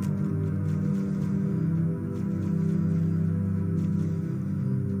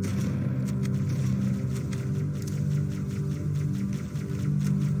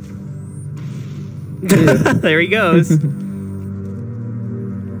 There he goes.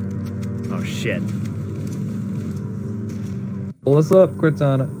 Oh, shit. Pull us up,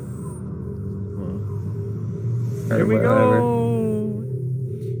 Cortana. Here we Whatever. go.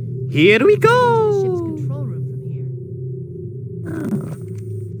 Here we The ship's go. control room from here.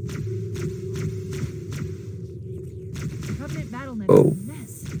 The Covenant battle net Oh. is a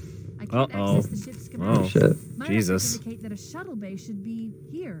mess. I can't Uh-oh. access the ship's Oh. schematics. Shit. My Jesus. records indicate that a shuttle bay should be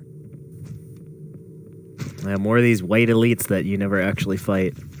here. Yeah, more of these white elites that you never actually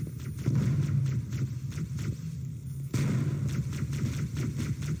fight.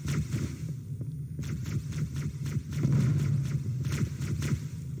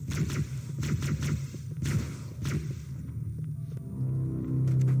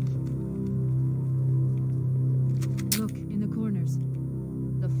 Look in the corners.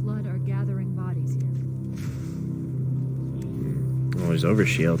 The Flood are gathering bodies here. Oh, he's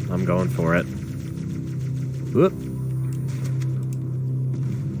overshield. I'm going for it. Whoop.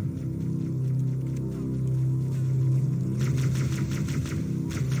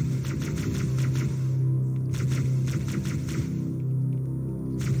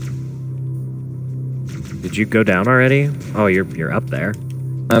 Did you go down already? Oh, you're up there.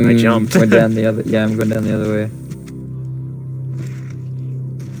 I jumped. Going down the other. Yeah, I'm going down the other way.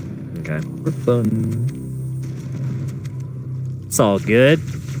 Okay. For fun. It's all good.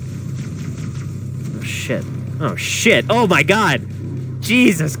 Oh, shit. Oh, shit. Oh, my God.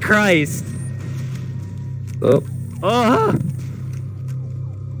 Jesus Christ. Oh, Oh.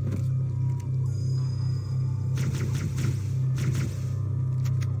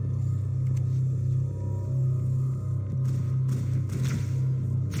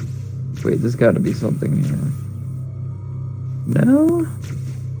 wait. There's got to be something here. No.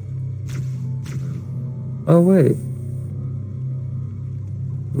 Oh wait.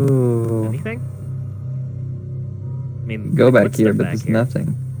 Ooh. Anything? I mean, Go like, back what's here, there but back there's here?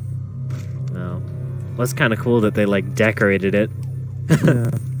 nothing. No. Well, it's kind of cool that they like decorated it. Yeah.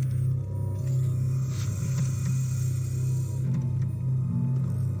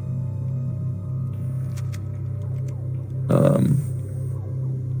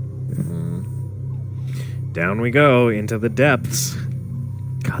 Down we go into the depths.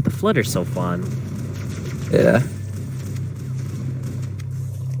 God, the flutter's so fun. Yeah.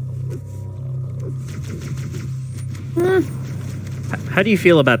 How do you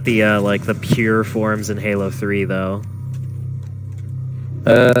feel about the like the pure forms in Halo 3 though?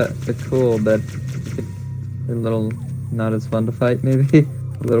 They're cool, but they're a little not as fun to fight, maybe.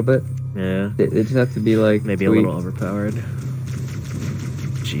 A little bit. Yeah. They just have to be like Maybe tweaked. a little overpowered.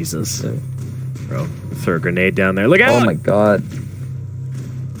 Jesus. So- Bro, throw a grenade down there. Look out! Oh my god.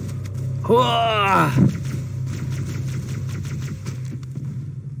 Whoa!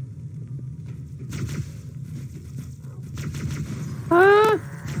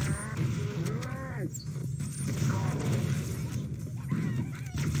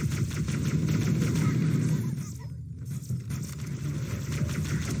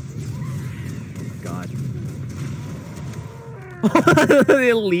 God. The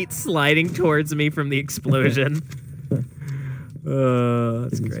elite sliding towards me from the explosion.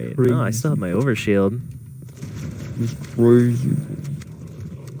 That's It's great. crazy. Oh, I still have my overshield. It's crazy.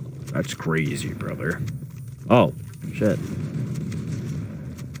 That's crazy, brother. Oh, shit.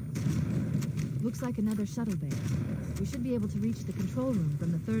 Looks like another shuttle bay. We should be able to reach the control room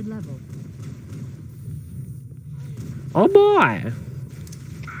from the 3rd level. Oh boy!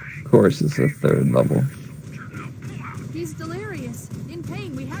 Of course, it's a 3rd level. He's delirious. In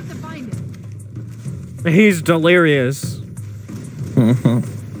pain. We have to find him. He's delirious.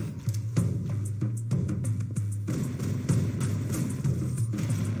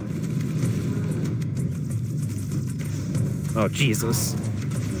 Oh, Jesus.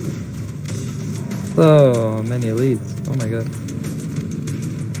 So many elites. Oh my god.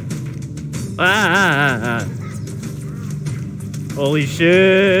 Holy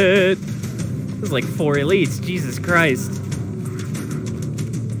shit! There's like 4 elites. Jesus Christ.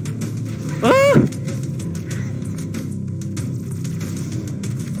 Ah!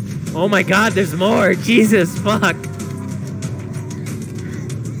 Oh my god, there's more! Jesus, fuck!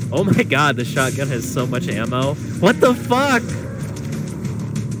 Oh my god, the shotgun has so much ammo. What the fuck?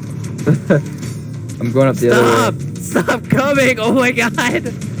 I'm going up the other way. Stop coming! Oh my god!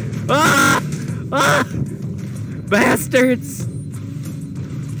 Ah! Ah! Bastards!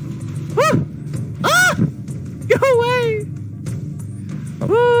 Ah! Ah! Go away!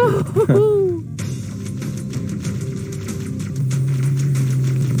 Woo!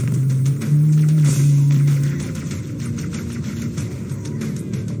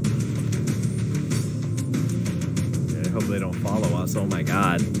 I hope they don't follow us. Oh my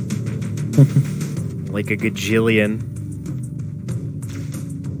god. Like a gajillion.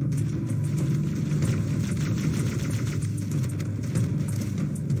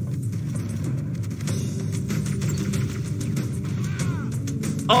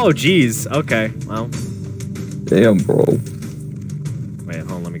 Oh, geez. Okay. Well. Damn, bro. Wait,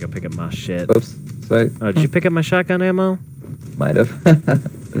 hold on. Let me go pick up my shit. Oops. Sorry. Oh, did you pick up my shotgun ammo? Might have.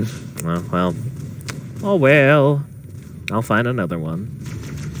 Oh, well. Oh, well. I'll find another one.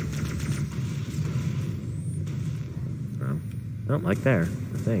 Oh, like there,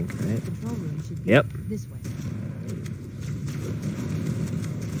 I think, right? Control room should be Yep. this way.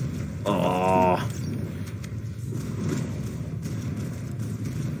 Oh.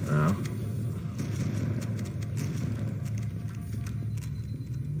 Oh.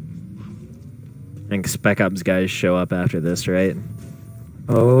 I think Spec Ops guys show up after this, right?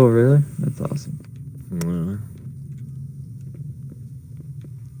 Oh, really? That's awesome.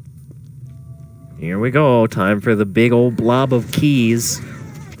 Here we go. Time for the big old blob of keys. The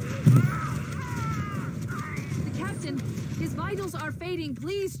captain, his vitals are fading.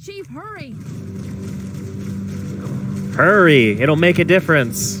 Please, Chief, hurry. Hurry! It'll make a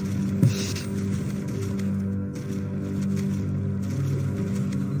difference.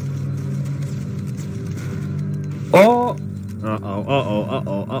 Oh! Uh-oh, uh-oh,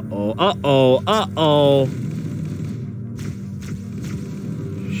 uh-oh, uh-oh, uh-oh, uh-oh.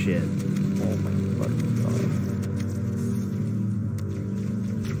 Shit. Oh my fucking god.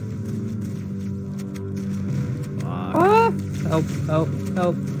 Fuck. Ah! Help, help,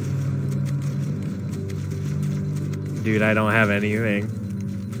 help. Dude, I don't have anything.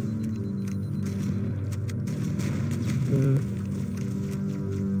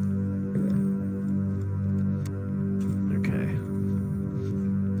 Okay.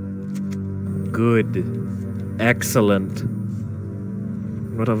 Good. Excellent.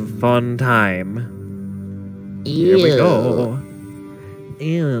 What a fun time. Here we go.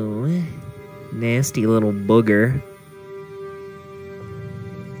 Ew. Nasty little booger.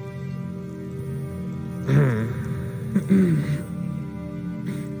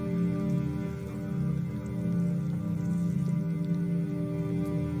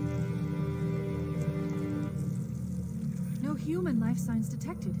 No human life signs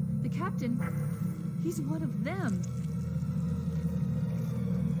detected. The captain, he's one of them.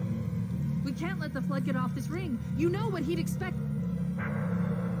 We can't let the flood get off this ring. You know what he'd expect.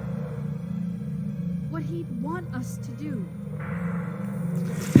 What he'd want us to do.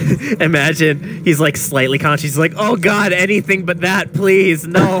 Imagine he's like slightly conscious. He's like, oh god, anything but that, please,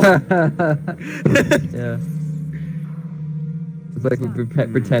 no. Yeah. It's like we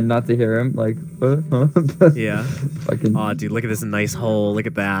pretend not to hear him. Like, Yeah. Fucking. Oh, dude, look at this nice hole. Look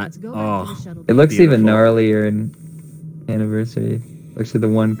at that. Oh, It looks even beautiful. gnarlier in Anniversary. Actually, the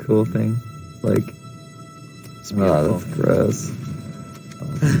one cool thing. Like, It's oh, beautiful. that's gross.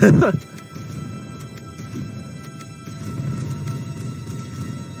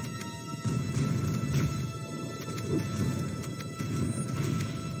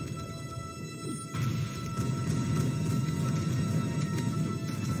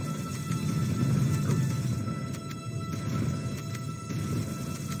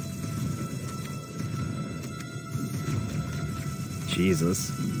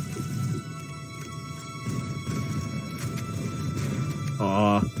 Jesus.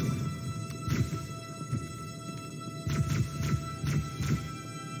 Aw.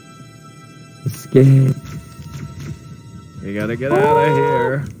 Escape. We gotta get out of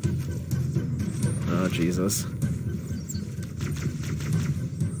here. Oh, Jesus.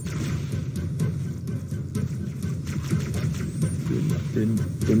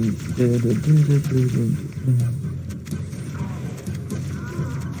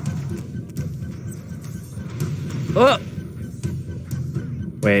 Oh!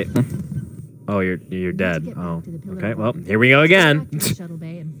 Wait. Oh, you're dead. Oh. Okay, well, here we go again. Shuttle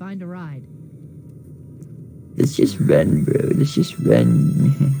bay and find a ride. Let's just run, bro. Let's just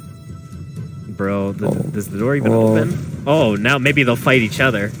run. Bro, does the door even Oh. open? Oh, now maybe they'll fight each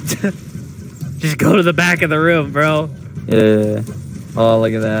other. Just go to the back of the room, bro. Yeah. Oh,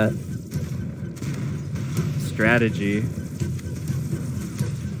 look at that. Strategy.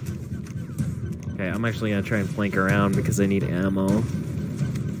 Okay, I'm actually gonna try and flank around because I need ammo.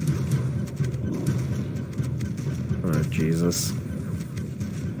 Oh, Jesus.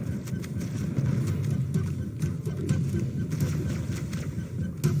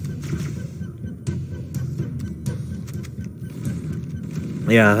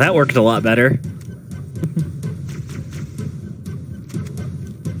 Yeah, that worked a lot better.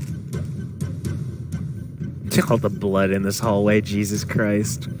 All the blood in this hallway, Jesus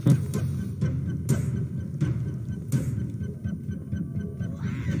Christ.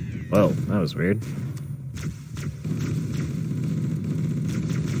 Whoa, that was weird.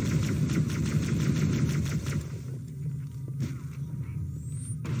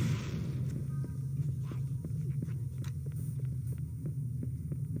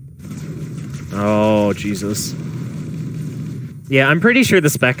 Oh, Jesus. Yeah, I'm pretty sure the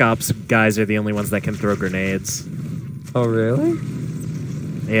Spec Ops guys are the only ones that can throw grenades. Oh, really?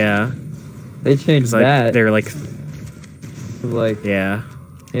 Yeah. They changed Like, that. they're like, Like, yeah.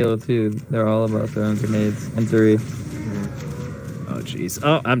 Halo 2, they're all about throwing grenades. And 3. Oh, jeez.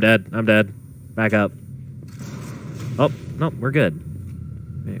 Oh, I'm dead. I'm dead. Back up. Oh, no, we're good.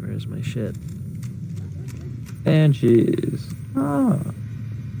 Wait, where's my shit? Banshees. Ah.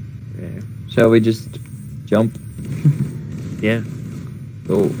 Okay. Shall we just jump? Yeah.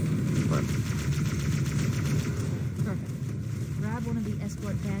 Oh. Come on. Perfect. Grab one of the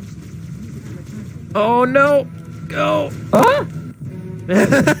escort banshees and use it to return. Oh, no. Go. Ah!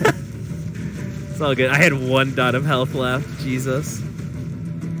 It's all good. I had 1 dot of health left. Jesus.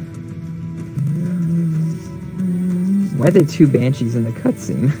 Why are there 2 banshees in the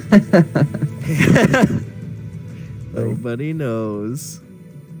cutscene? Nobody knows.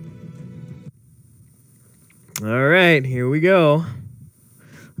 All right, here we go.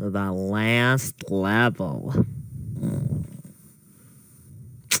 The last level.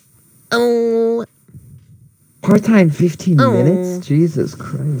 Oh. Part-time 15 Oh. minutes? Jesus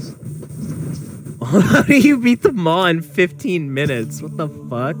Christ. How do you beat the maw in 15 minutes? What the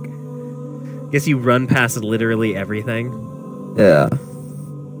fuck? Guess you run past literally everything. Yeah.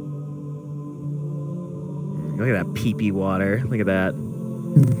 Look at that pee-pee water. Look at that.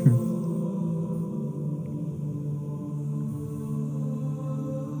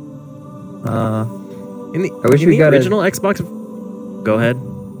 In the, I wish in we the got original Xbox. Go ahead.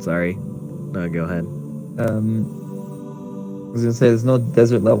 Sorry. No, go ahead. I was gonna say there's no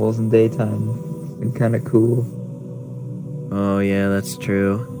desert levels in daytime. It's kind of cool. Oh yeah, that's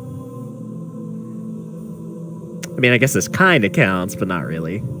true. I mean, I guess this kind of counts, but not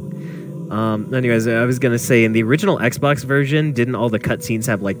really. Anyways, I was gonna say in the original Xbox version, didn't all the cutscenes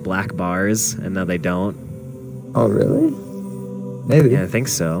have like black bars, and now they don't? Oh really? Maybe. Yeah, I think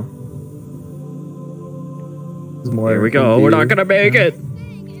so. There's more Here we go. We're not gonna make it.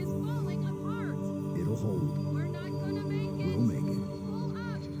 Thing is falling apart. It'll hold. We're not gonna make it. We'll make it. Pull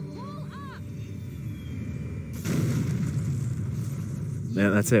up. Pull up. Yeah,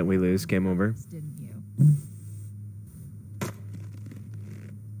 that's it. We lose. Game over. Didn't you?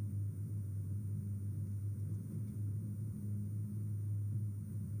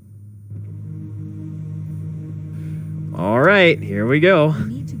 All right, here we go. We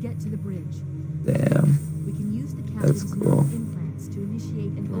need to get to the bridge. Damn. We can use the That's captain's cool. neural implants to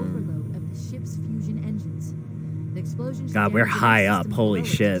initiate an overload of the ship's fusion engines. The explosion should God, we're damage the high system up. Holy below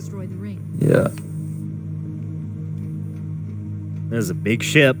it to shit. destroy the ring. Yeah. This is a big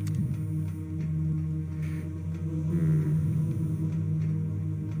ship.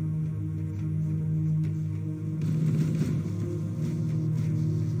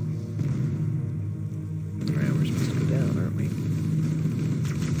 Alright, we're supposed to go down, aren't we?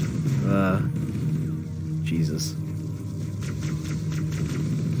 Jesus.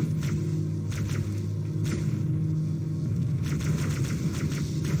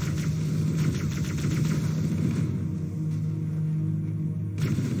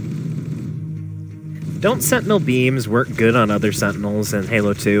 Don't sentinel beams work good on other sentinels in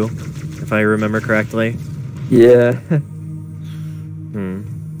Halo 2, if I remember correctly? Yeah. Hmm.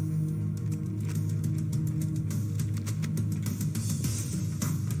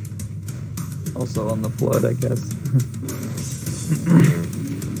 Also on the flood, I guess.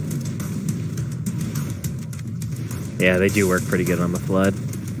 Yeah, they do work pretty good on the flood.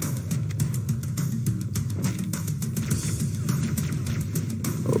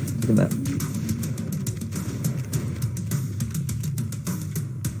 Oh, look at that.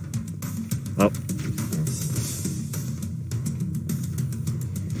 Oh.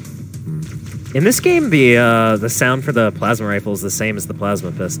 In this game, the sound for the plasma rifle is the same as the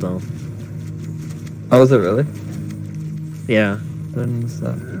plasma pistol. Oh, is it really? Yeah, I didn't miss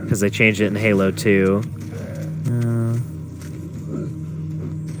that. because they changed it in Halo 2.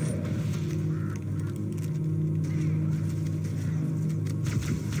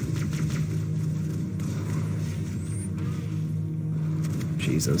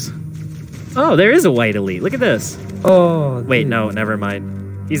 Jesus. Oh, there is a white elite. Look at this. Oh. Wait, dude. no, never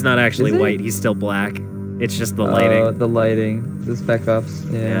mind. He's not actually Is he? white. He's still black. It's just the lighting. The lighting. The spec ops.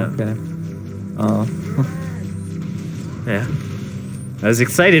 Yeah. Okay. Oh. Yeah. I was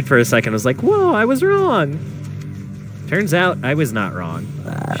excited for a second. I was like, whoa, I was wrong. Turns out I was not wrong.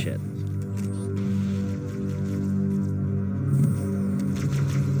 Shit.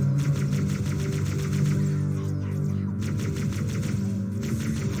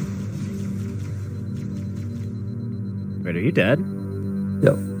 Wait, are you dead?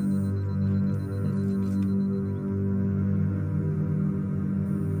 Yep.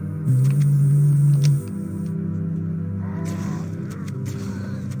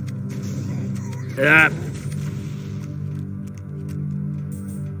 Ah.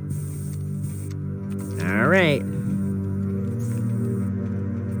 All right.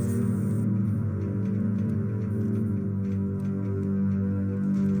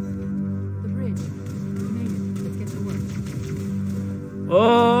 The bridge. We made it. Let's get to work.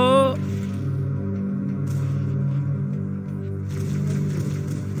 Oh.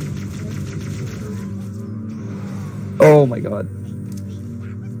 Oh my god.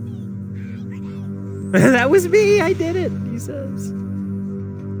 That was me. I did it. He says.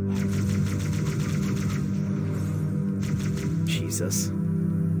 Jesus.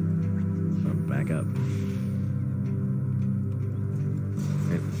 Oh, back up.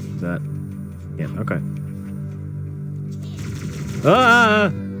 Okay, is that? Yeah. Okay. Ah! I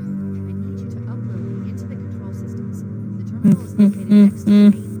need you to upload me into the control systems. The terminal is located next to the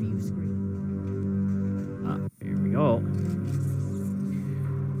main view screen. Ah, here we go.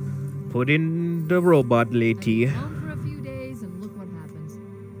 Put in the robot lady. I've been home for a few days and look what happens.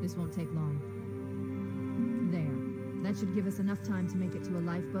 This won't take long. There. That should give us enough time to make it to a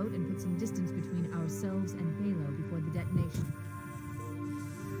lifeboat and put some distance between ourselves and Halo before the detonation.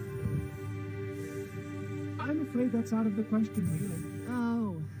 I'm afraid that's out of the question, really.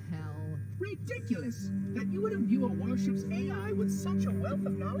 Oh, hell. Ridiculous! That you would imbue a warship's AI with such a wealth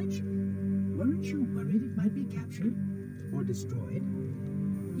of knowledge? Weren't you worried it might be captured or destroyed?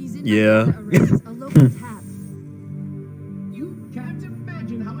 He's in Yeah. the arrays, a local tap. You can't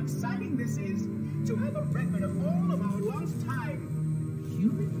imagine how exciting this is to have a record of all of our lost time.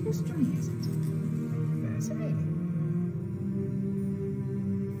 Human history, is it? Fascinating.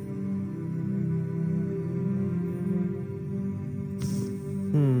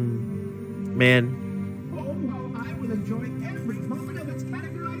 Man, Oh, how I will enjoy every moment of its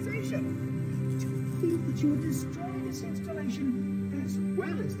categorization. To think that you would destroy this installation as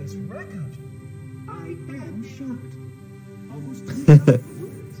well as this record. I am shocked. Almost without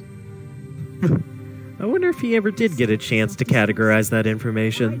words. I wonder if he ever did get a chance to categorize that Why do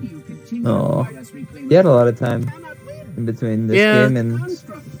information. you continue to Aw. provide us reclaim He had a lot of time cannot win? in between this Yeah. game and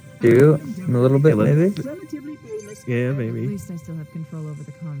Construct 2, and a little bit Yeah, maybe. relatively painless. Yeah, At maybe. least I still have control over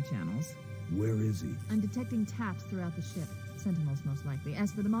the comm channels. Where is he? I'm detecting taps throughout the ship. Sentinels, most likely.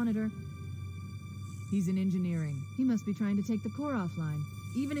 As for the monitor, He's in engineering. he must be trying to take the core offline.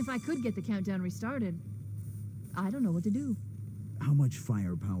 Even if I could get the countdown restarted, I don't know what to do. How much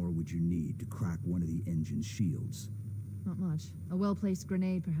firepower would you need to crack one of the engine's shields? Not much. A well-placed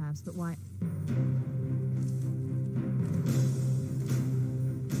grenade, perhaps, but why?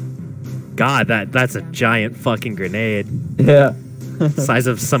 God, that's a giant fucking grenade. Yeah. Size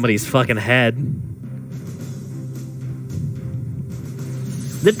of somebody's fucking head.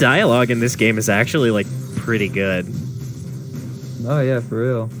 The dialogue in this game is actually like pretty good. Oh yeah, for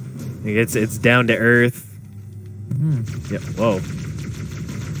real. Like, it's down to earth. Yep. Whoa.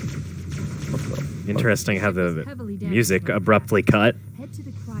 Interesting how the Heavily damaged music right now. abruptly cut. Head to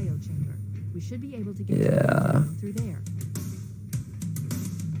the cryo chamber. We should be able to get Yeah. through there.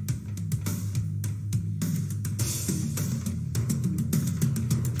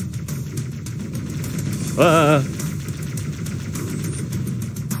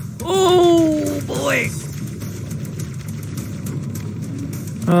 Oh boy.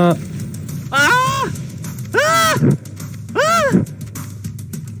 Uh, Ah! Ah! Ah!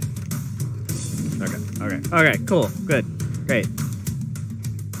 Okay, cool, good, great.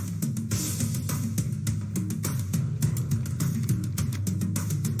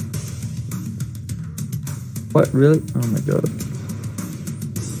 what really? Oh my god.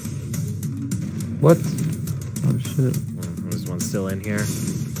 What? Oh shit. There's one still in here.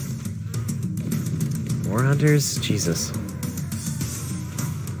 More hunters? Jesus.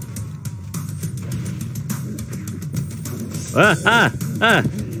 Ah! Ah! Ah!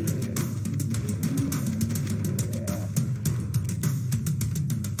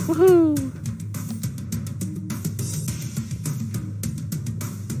 Woohoo!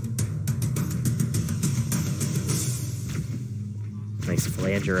 Nice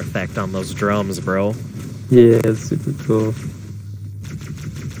flanger effect on those drums, bro. Yeah, it's super cool.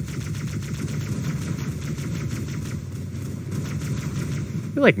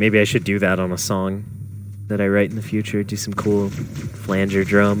 I feel like maybe I should do that on a song that I write in the future. Do some cool flanger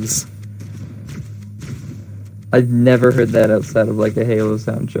drums. I've never heard that outside of like a Halo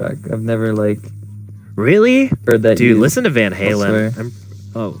soundtrack. I've never like Really? heard that. Dude, used listen to Van elsewhere. Halen.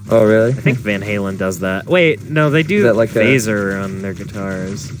 Oh, Oh really? I think Van Halen does that. Wait, no, they do Is that like a- phaser on their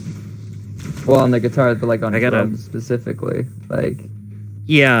guitars. Well, on the guitars, but like on I gotta- drums specifically. Like,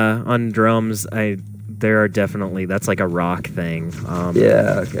 Yeah, on drums, there are definitely, that's like a rock thing.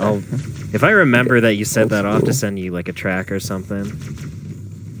 yeah, okay. If I remember that you said Old that, I'll have to school. send you like a track or something.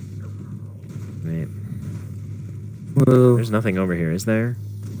 Wait, Whoa. there's nothing over here, is there?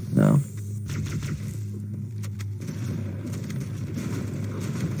 No.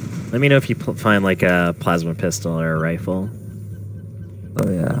 Let me know if you find like a plasma pistol or a rifle. Oh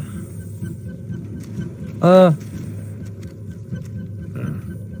yeah.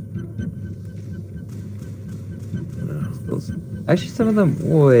 Actually, some of them.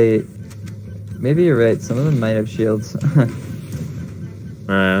 Wait. Maybe you're right. Some of them might have shields.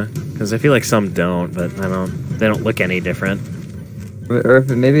 Because I feel like some don't, but they don't look any different. Or if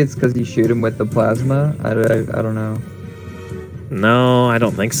maybe it's because you shoot them with the plasma. I don't know. No, I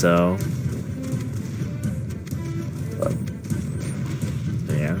don't think so. But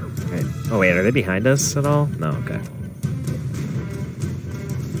Yeah. Right. Oh wait, are they behind us at all? No. Okay.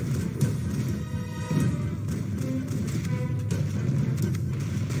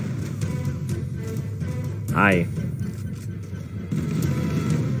 Hi.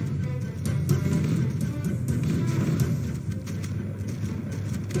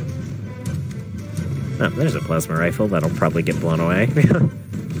 Oh, there's a plasma rifle. That'll probably get blown away.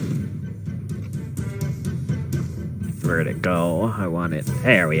 Where'd it go? I want it.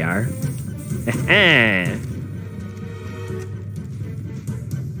 There we are.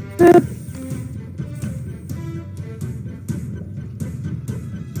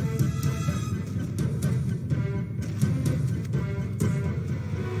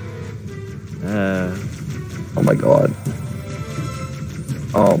 my god.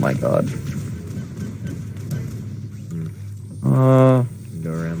 Oh my god.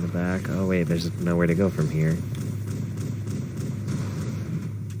 Go around the back. Oh wait, there's nowhere to go from here.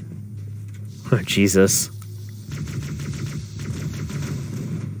 Oh Jesus.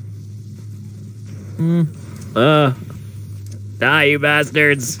 Die, you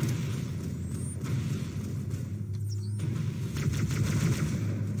bastards!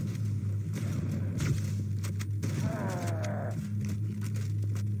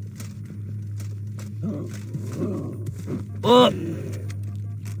 Oh!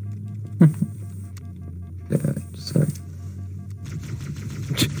 Yeah, just like...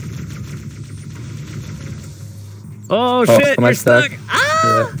 Oh shit, am I you're stuck! stuck?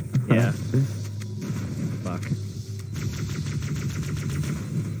 Ah! Yeah. Yeah. Fuck.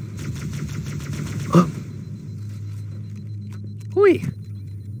 Hoi!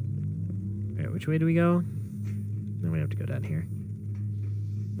 Alright, which way do we go? Then we have to go down here.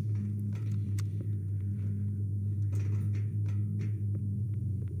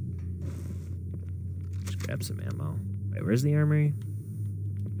 Just grab some ammo. Wait, where's the armory?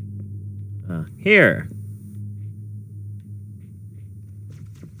 Here!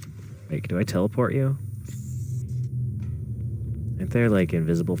 Wait, do I teleport you? Aren't there, like,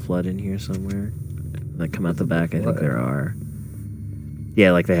 invisible flood in here somewhere? That come out the back? I think there are.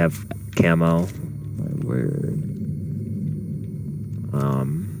 Yeah, like they have camo. My word.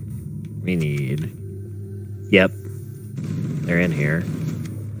 We need... Yep. They're in here.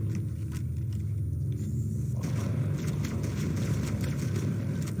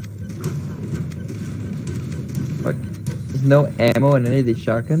 What? There's no ammo in any of these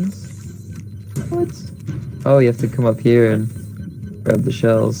shotguns? What? Oh, you have to come up here and grab the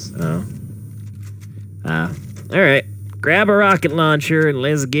shells. Oh. Alright. Grab a rocket launcher and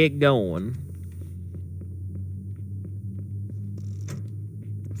let's get going.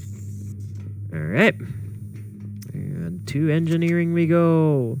 Alright. And to engineering we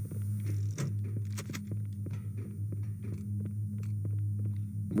go.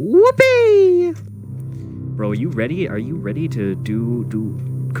 Whoopee! Bro, you ready? Are you ready to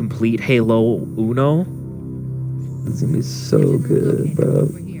do complete Halo Uno? This is gonna be so good, bro.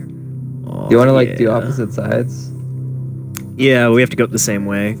 Over here. Oh, Do you want to like do yeah. opposite sides? Yeah, we have to go the same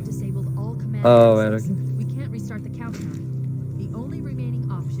way. Disabled all command Oh, right, access. okay. We can't restart the countdown. The only remaining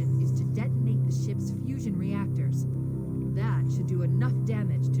option is to detonate the ship's fusion reactors. That should do enough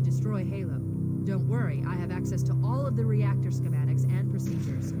damage to destroy Halo. Don't worry, I have access to all of the reactor schematics and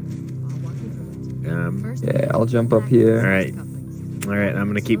procedures. I'll walk you through it. First, Yeah, I'll jump up here. Alright. Alright, I'm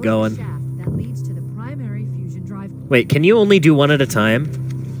gonna keep going. Shaft that leads to the primary fusion drive. Wait, can you only do one at a time?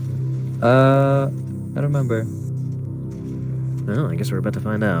 I don't remember. Well, I guess we're about to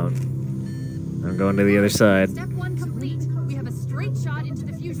find out. I'm going to the other side. Step 1 complete. We have a straight shot into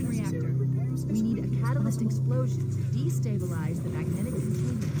the fusion reactor. We need a catalyst explosion to destabilize the magnetic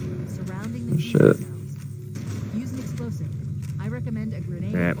containment surrounding the fusion Shit. cells. Use an explosive. I recommend a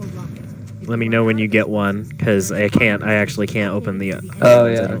grenade Alright. or rocket. If Let me you know run when out you of get fuel, one, because I actually can't open the Oh ones,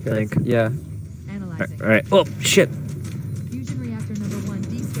 yeah, I don't okay. think. Yeah. Analyzing. Alright, oh, shit. Fusion reactor number 1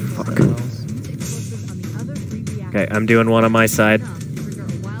 destabilized. Fuck. Use explosives on the other 3 reactors. Okay, I'm doing one on my side. Enough to trigger a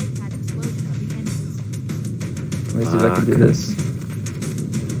wildcat explosion of the engines. Let me see if I can do this.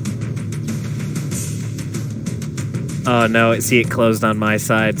 Oh no, see it closed on my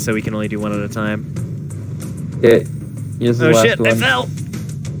side, so we can only do one at a time. Okay. Here's the Oh last shit, one. I fell!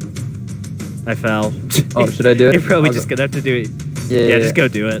 I fell. Oh, should I do it? You're probably I'll just go. gonna have to do it. Yeah, Just go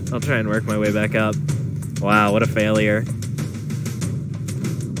do it. I'll try and work my way back up. Wow, what a failure.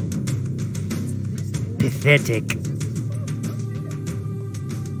 Pathetic.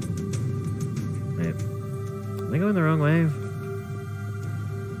 Wait. Am I going the wrong way?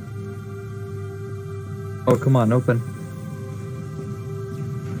 Oh, come on, open.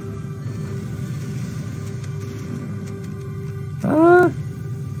 Ah!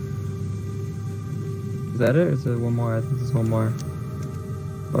 Is that it? Or is there one more? I think there's one more.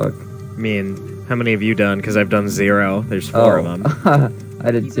 Fuck. I mean, how many have you done? Because I've done 0. There's 4 of them. I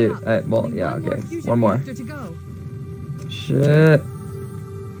did Keep it too. up. Well, Only yeah, one okay. fusion One more. reactor to go. Shit.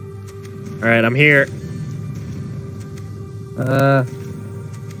 Alright, I'm here.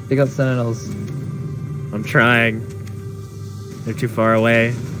 Take out Sentinels. I'm trying. They're too far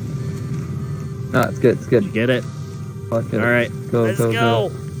away. No, it's good, it's good. You get it? Fuck it. Alright, Go, let's go, go.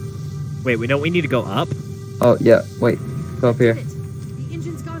 go. Wait, we need to go up? Oh, yeah, wait. Go up here. Did it. The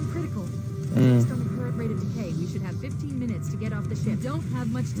engine's gone critical. Mm. Based on the current rate of decay, we should have 15 minutes to get off the ship. We don't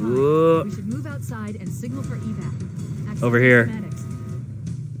have much time. Whoa. We should move outside and signal for evac. Access Over the here. schematics.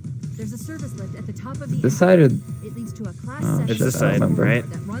 There's a service lift at the top of the This side or... It leads to a class Oh, section It's this shit, I side, remember. right?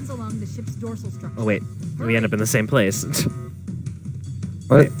 that runs along the ship's dorsal structure. Oh wait, we end up in the same place.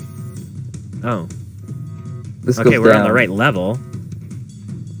 What? Oh, This okay, goes we're on down. the right level.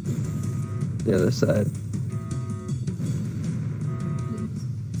 The other side.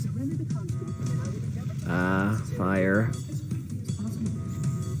 Surrender the construct, and I will endeavor to Fire. as quickly as possible.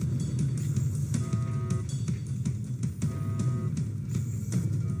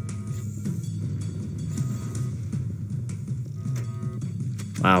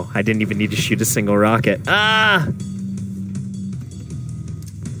 Wow, I didn't even need to shoot a single rocket. Ah!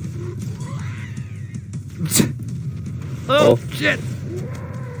 Oh, shit!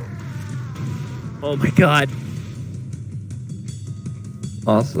 Oh my god.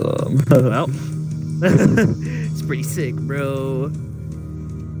 Awesome. Well, it's pretty sick, bro.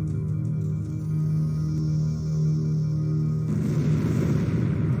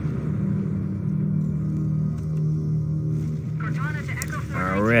 Cortana to Echo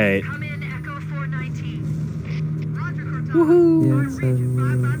 419. All right. Come in, Echo 419. Roger, Cortana. Woohoo! Yeah, Order so, region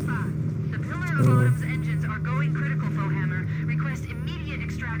 555. The Pillar of Autumn's engines are going critical, Foehammer. Request immediate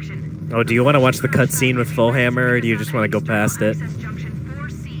extraction. Oh, do you want to watch the cutscene with Fullhammer, or do you just want to go past it? Access junction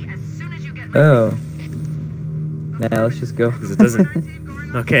 4C as soon as you get Oh. Nah, let's just go. Because it doesn't.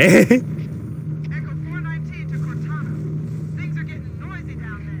 Okay. Echo 419 to Cortana. Things are getting noisy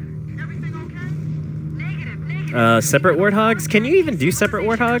down there. Everything okay? Negative. Separate warthogs? Can you even do separate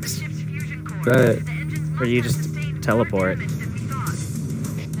warthogs? Right. Or do you just teleport?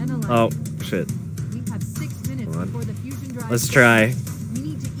 Analyze. Oh, shit. We have 6 minutes Hold on. before the fusion drive. Let's try. We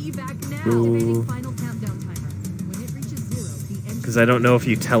need to evac now. Ooh. Activating final countdown timer. When it reaches 0, the engine Because I don't know if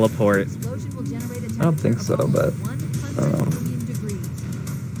you teleport. explosion will generate a I don't think so, temperature of but almost I don't 100 know. million degrees.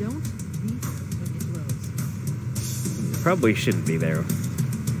 Don't reach when it blows. Probably shouldn't be there.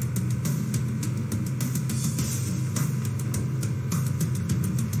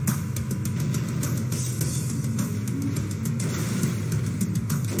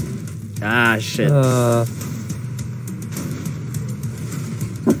 Ah, shit. Ah.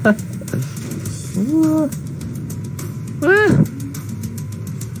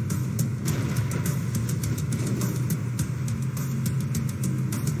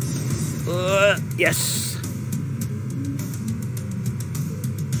 Yes.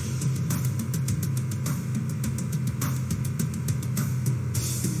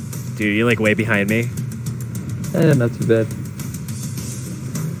 Dude, you're like way behind me. Not too bad.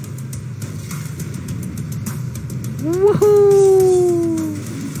 Woohoo!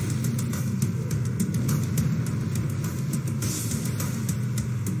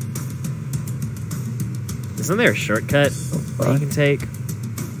 Isn't there a shortcut that you can take?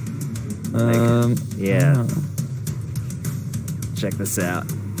 Yeah. oh. Check this out.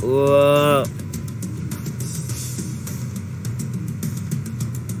 Whoa.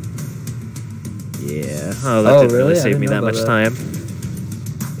 Yeah. Oh, that Oh, didn't really really? I save didn't me know that much about time.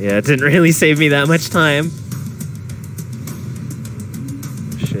 Yeah, it didn't really save me that much time.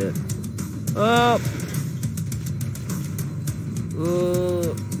 Shit. Oh.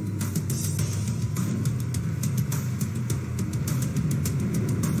 Oh.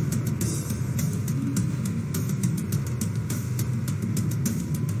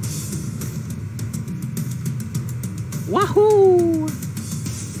 Wahoo!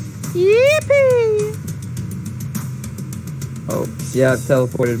 Yippee! Oh, yeah, it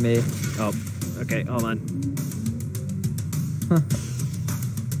teleported me. Oh, okay, hold on.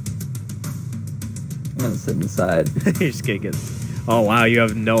 I'm gonna sit inside. You're just gonna get. Oh wow, you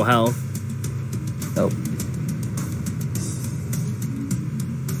have no health. Nope.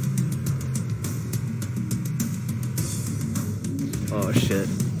 Oh shit.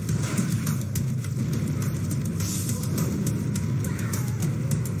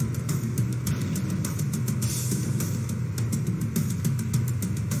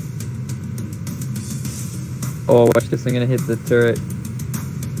 Oh, watch this. I'm gonna hit the turret.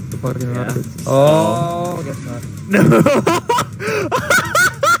 The fucking Yeah. rockets. Oh, I guess not. No.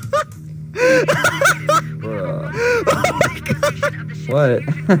 Bruh. Oh my god. What?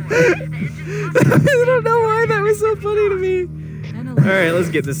 I don't know why that was so funny to me. Analyze. Alright, let's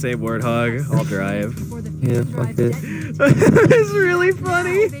get the same warthog. I'll drive. Before the Yeah, fusion fuck drive it. detonates. It's really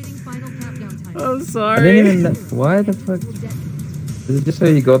funny. Activating final countdown timer. I'm I sorry. didn't even know. Why the fuck? Will detonate. Is it just so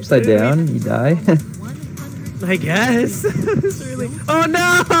you go upside down and you die? 100 I guess. It's really. Oh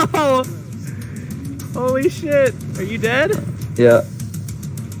no! Holy shit! Are you dead? Yeah.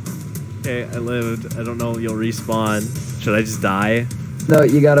 Okay, I lived. I don't know if you'll respawn. Should I just die? No,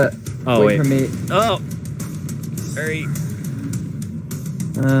 you gotta Oh wait wait. for me. Oh! Hurry!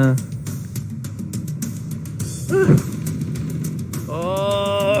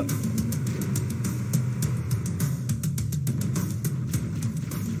 Oh.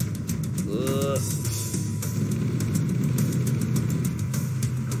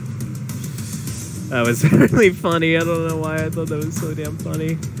 That was really funny. I don't know why I thought that was so damn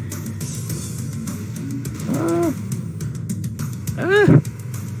funny.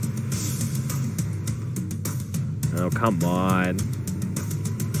 Oh, come on.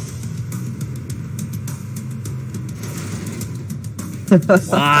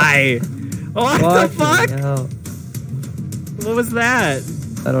 Why? What the fuck? Hell. What was that?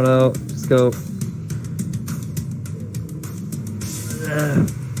 I don't know. Just go.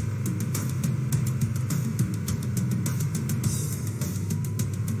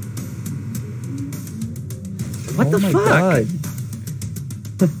 What the my fuck? God.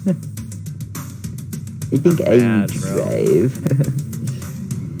 I think I Bad, bro. drive.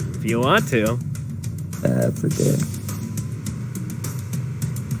 If you want to. That's okay.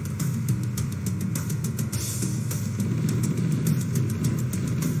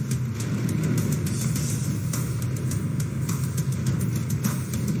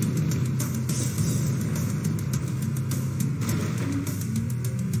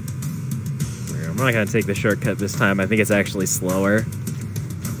 I'm not gonna take the shortcut this time. I think it's actually slower.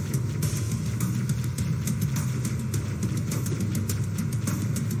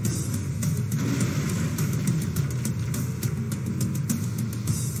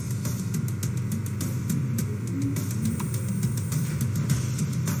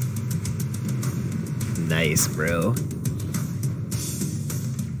 Nice, bro.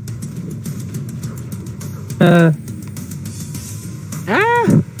 Ah.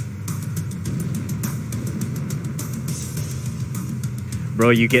 Bro,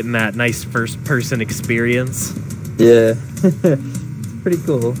 you getting that nice first-person experience? Yeah. It's pretty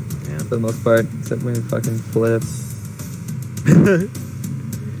cool. Yeah. For the most part, except when you fucking flip.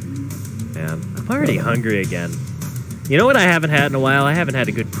 Man, I'm already hungry again. You know what I haven't had in a while? I haven't had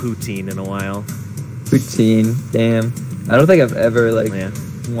a good poutine in a while. Poutine. Damn. I don't think I've ever, like, Yeah.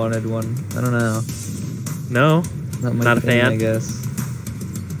 wanted one. I don't know. No? Not, my Not a thing, fan? I guess.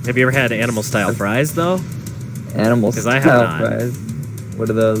 Have you ever had animal-style fries, though? Animal 'Cause I have style not. fries. What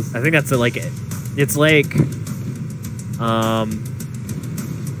are those? I think that's it's like,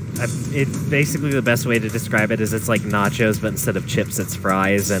 it's basically the best way to describe it is it's like nachos, but instead of chips, it's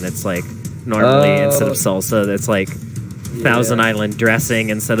fries, and it's like normally instead of salsa, it's like Thousand Island dressing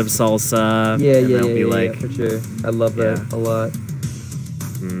instead of salsa. Yeah, and yeah, they'll yeah, be yeah, like, for sure. I love that a lot.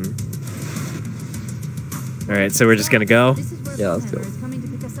 All right, so we're just gonna go. This is where Yeah, let's go. Hammer is coming to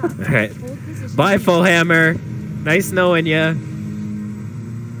pick us up. All right, Hold position. bye, Full Hammer. Nice knowing ya.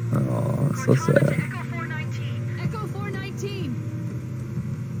 Oh, so sad. Echo 419. Echo 419.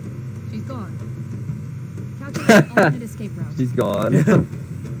 She's gone. Calculate alternate escape route. She's gone.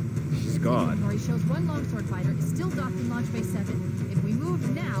 She's gone. Inventory shows one longsword fighter is still docked in Launch Bay 7. If we move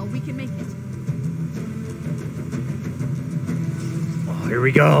now, we can make it. Oh, here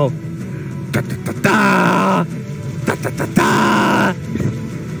we go. Da, da, da, da. Da, da, da, da.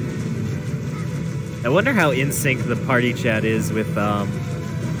 I wonder how in sync the party chat is with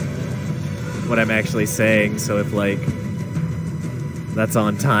what I'm actually saying. So if like that's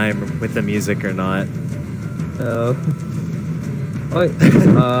on time with the music or not. Oh. Wait.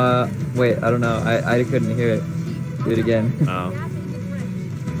 Wait. I don't know. I couldn't hear it. Do it again. Oh.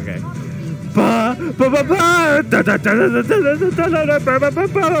 Okay. Ba, ba, ba, ba, da, da, da, da, da, da, da, da, da, ba, ba, ba, ba,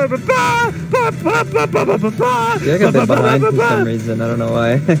 ba, ba, ba, ba, ba, ba, ba, ba, Yeah, I got that behind for some reason. I don't know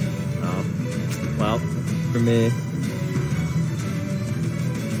why. Oh. Well. For me.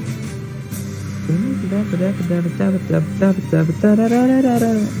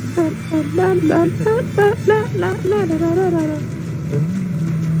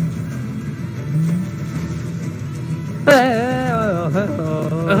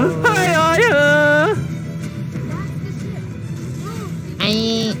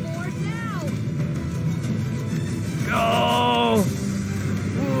 Go!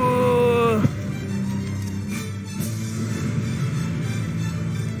 Whoa.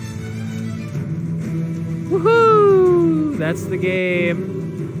 Woohoo! That's the game.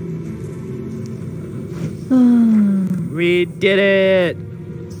 We did it!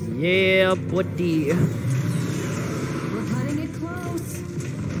 Yeah, buddy. We're cutting it close.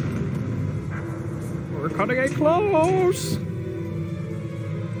 We're cutting it close.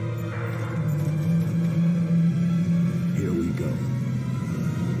 Here we go.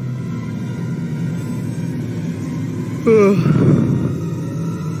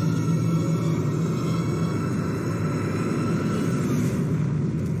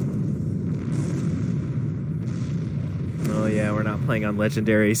 playing on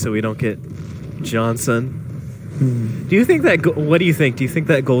Legendary so we don't get Johnson. Do you think that... What do you think? Do you think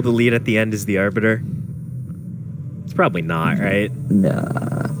that gold elite at the end is the Arbiter? It's probably not, right?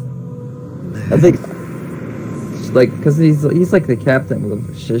 Nah. I think... Like, because he's like the captain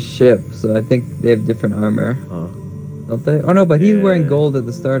of the ship, so I think they have different armor. Oh. Don't they? Oh, no, but he's wearing gold at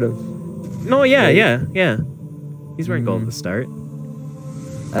the start of... No, yeah. He's wearing gold at the start.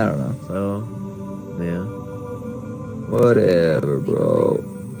 I don't know. So, yeah. Whatever, bro.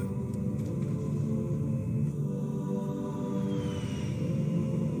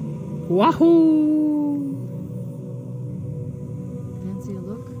 Wahoo! Fancy a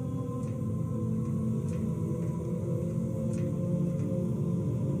look?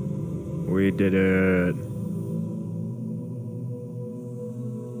 We did it.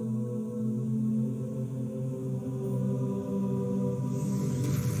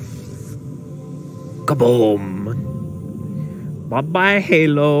 Kaboom! Bye-bye,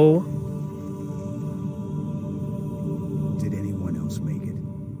 Halo. Did anyone else make it?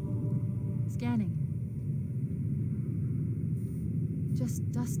 Scanning.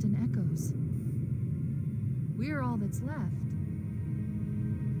 Just dust and echoes. We're all that's left.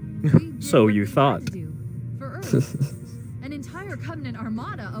 We did So what you we had thought. to do for Earth. An entire Covenant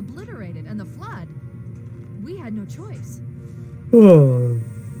armada obliterated, and the Flood. We had no choice. Oh.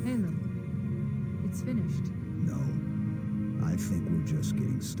 Halo, it's finished. No. I think we're just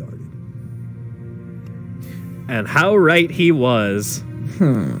getting started. And how right he was.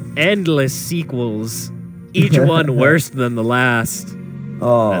 Endless sequels. Each one worse than the last.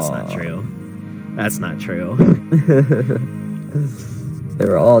 Oh. That's not true. That's not true. They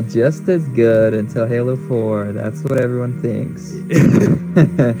were all just as good until Halo 4. That's what everyone thinks.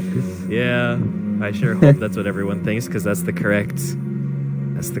 Yeah, I sure hope that's what everyone thinks, because that's the correct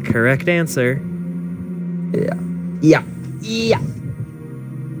answer. Yeah.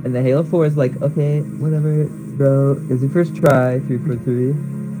 And the Halo 4 is like, okay, whatever, bro. It's your first try,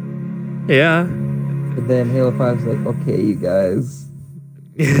 343. Yeah. But then Halo 5 is like, okay, you guys.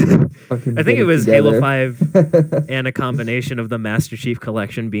 I think it was together. Halo 5 and a combination of the Master Chief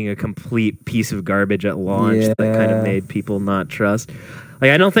Collection being a complete piece of garbage at launch that kind of made people not trust.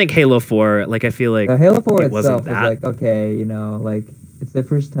 Like, I don't think Halo 4, like, I feel like Halo 4 it wasn't itself was like, okay, you know, like, it's their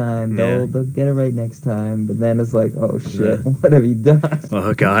first time. They'll get it right next time. But then it's like, oh, shit, what have you done?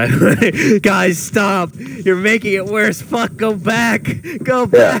 Oh, God. Guys, stop. You're making it worse. Fuck, go back. Go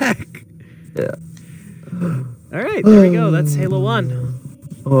back. Yeah. All right, there we go. That's Halo 1.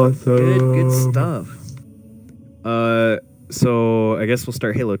 Awesome. Good stuff. So I guess we'll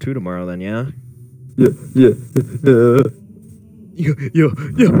start Halo 2 tomorrow then, yeah? Yeah.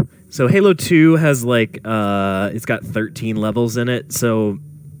 So Halo 2 has like it's got 13 levels in it. So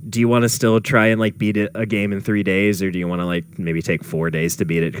do you want to still try and like beat a game in 3 days, or do you want to like maybe take 4 days to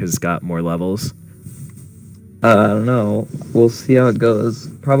beat it because it's got more levels? I don't know. We'll see how it goes.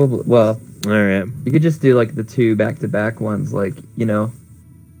 Probably. Well, all right. You could just do like the 2 back-to-back ones, like, you know,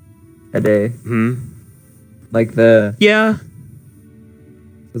 a day. Like the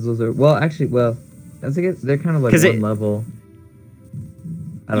because those are I think they're kind of like one level.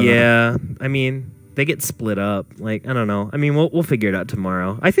 I don't know. I mean, they get split up. Like, I don't know. I mean, we'll figure it out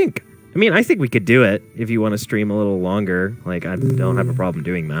tomorrow. I think we could do it if you want to stream a little longer. Like, I don't have a problem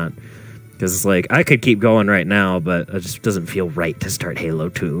doing that. Because it's like, I could keep going right now, but it just doesn't feel right to start Halo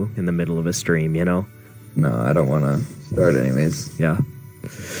 2 in the middle of a stream, you know? No, I don't want to start anyways. Yeah.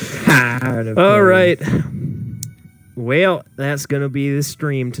 All right. Well, that's going to be the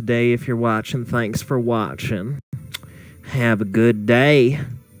stream today if you're watching. Thanks for watching. Have a good day.